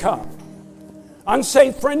just come.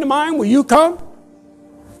 Unsaved friend of mine, will you come?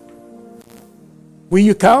 Will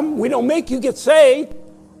you come? We don't make you get saved.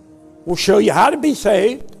 We'll show you how to be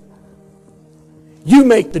saved. You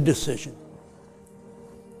make the decision.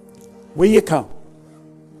 Will you come?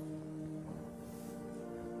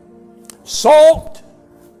 Salt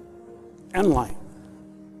and light.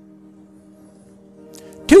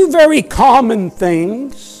 Two very common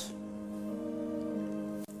things.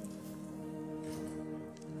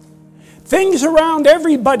 Things around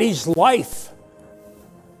everybody's life.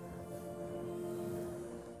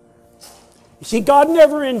 You see, God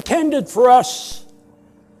never intended for us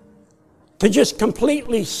to just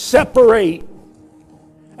completely separate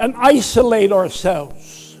and isolate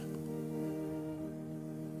ourselves.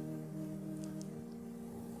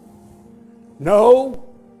 No,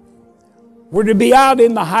 we're to be out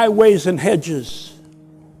in the highways and hedges.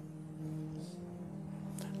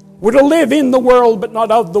 We're to live in the world but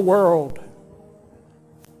not of the world,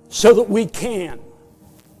 so that we can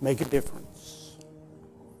make a difference.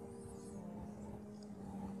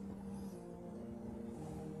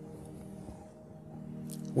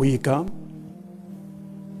 Will you come?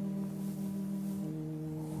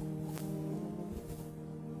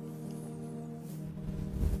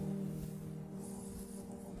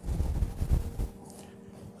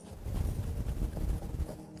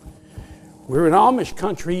 We were in Amish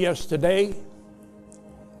country yesterday.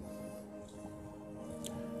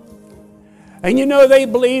 And you know, they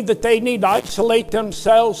believe that they need to isolate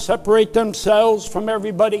themselves, separate themselves from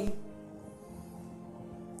everybody.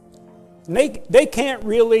 And they can't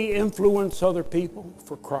really influence other people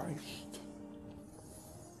for Christ.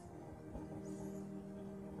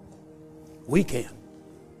 We can.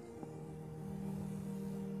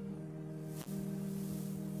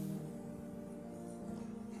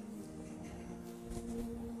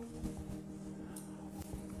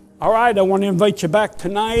 All right, I want to invite you back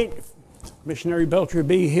tonight. Missionary Belcher will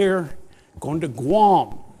be here, going to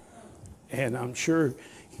Guam. And I'm sure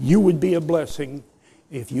you would be a blessing.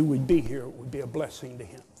 If you would be here, it would be a blessing to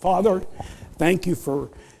him. Father, thank you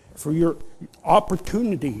for your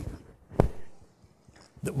opportunity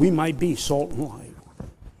that we might be salt and light.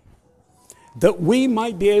 That we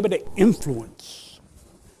might be able to influence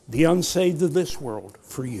the unsaved of this world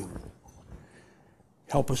for you.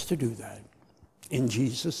 Help us to do that. In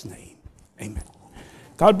Jesus' name, amen.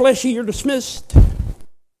 God bless you. You're dismissed.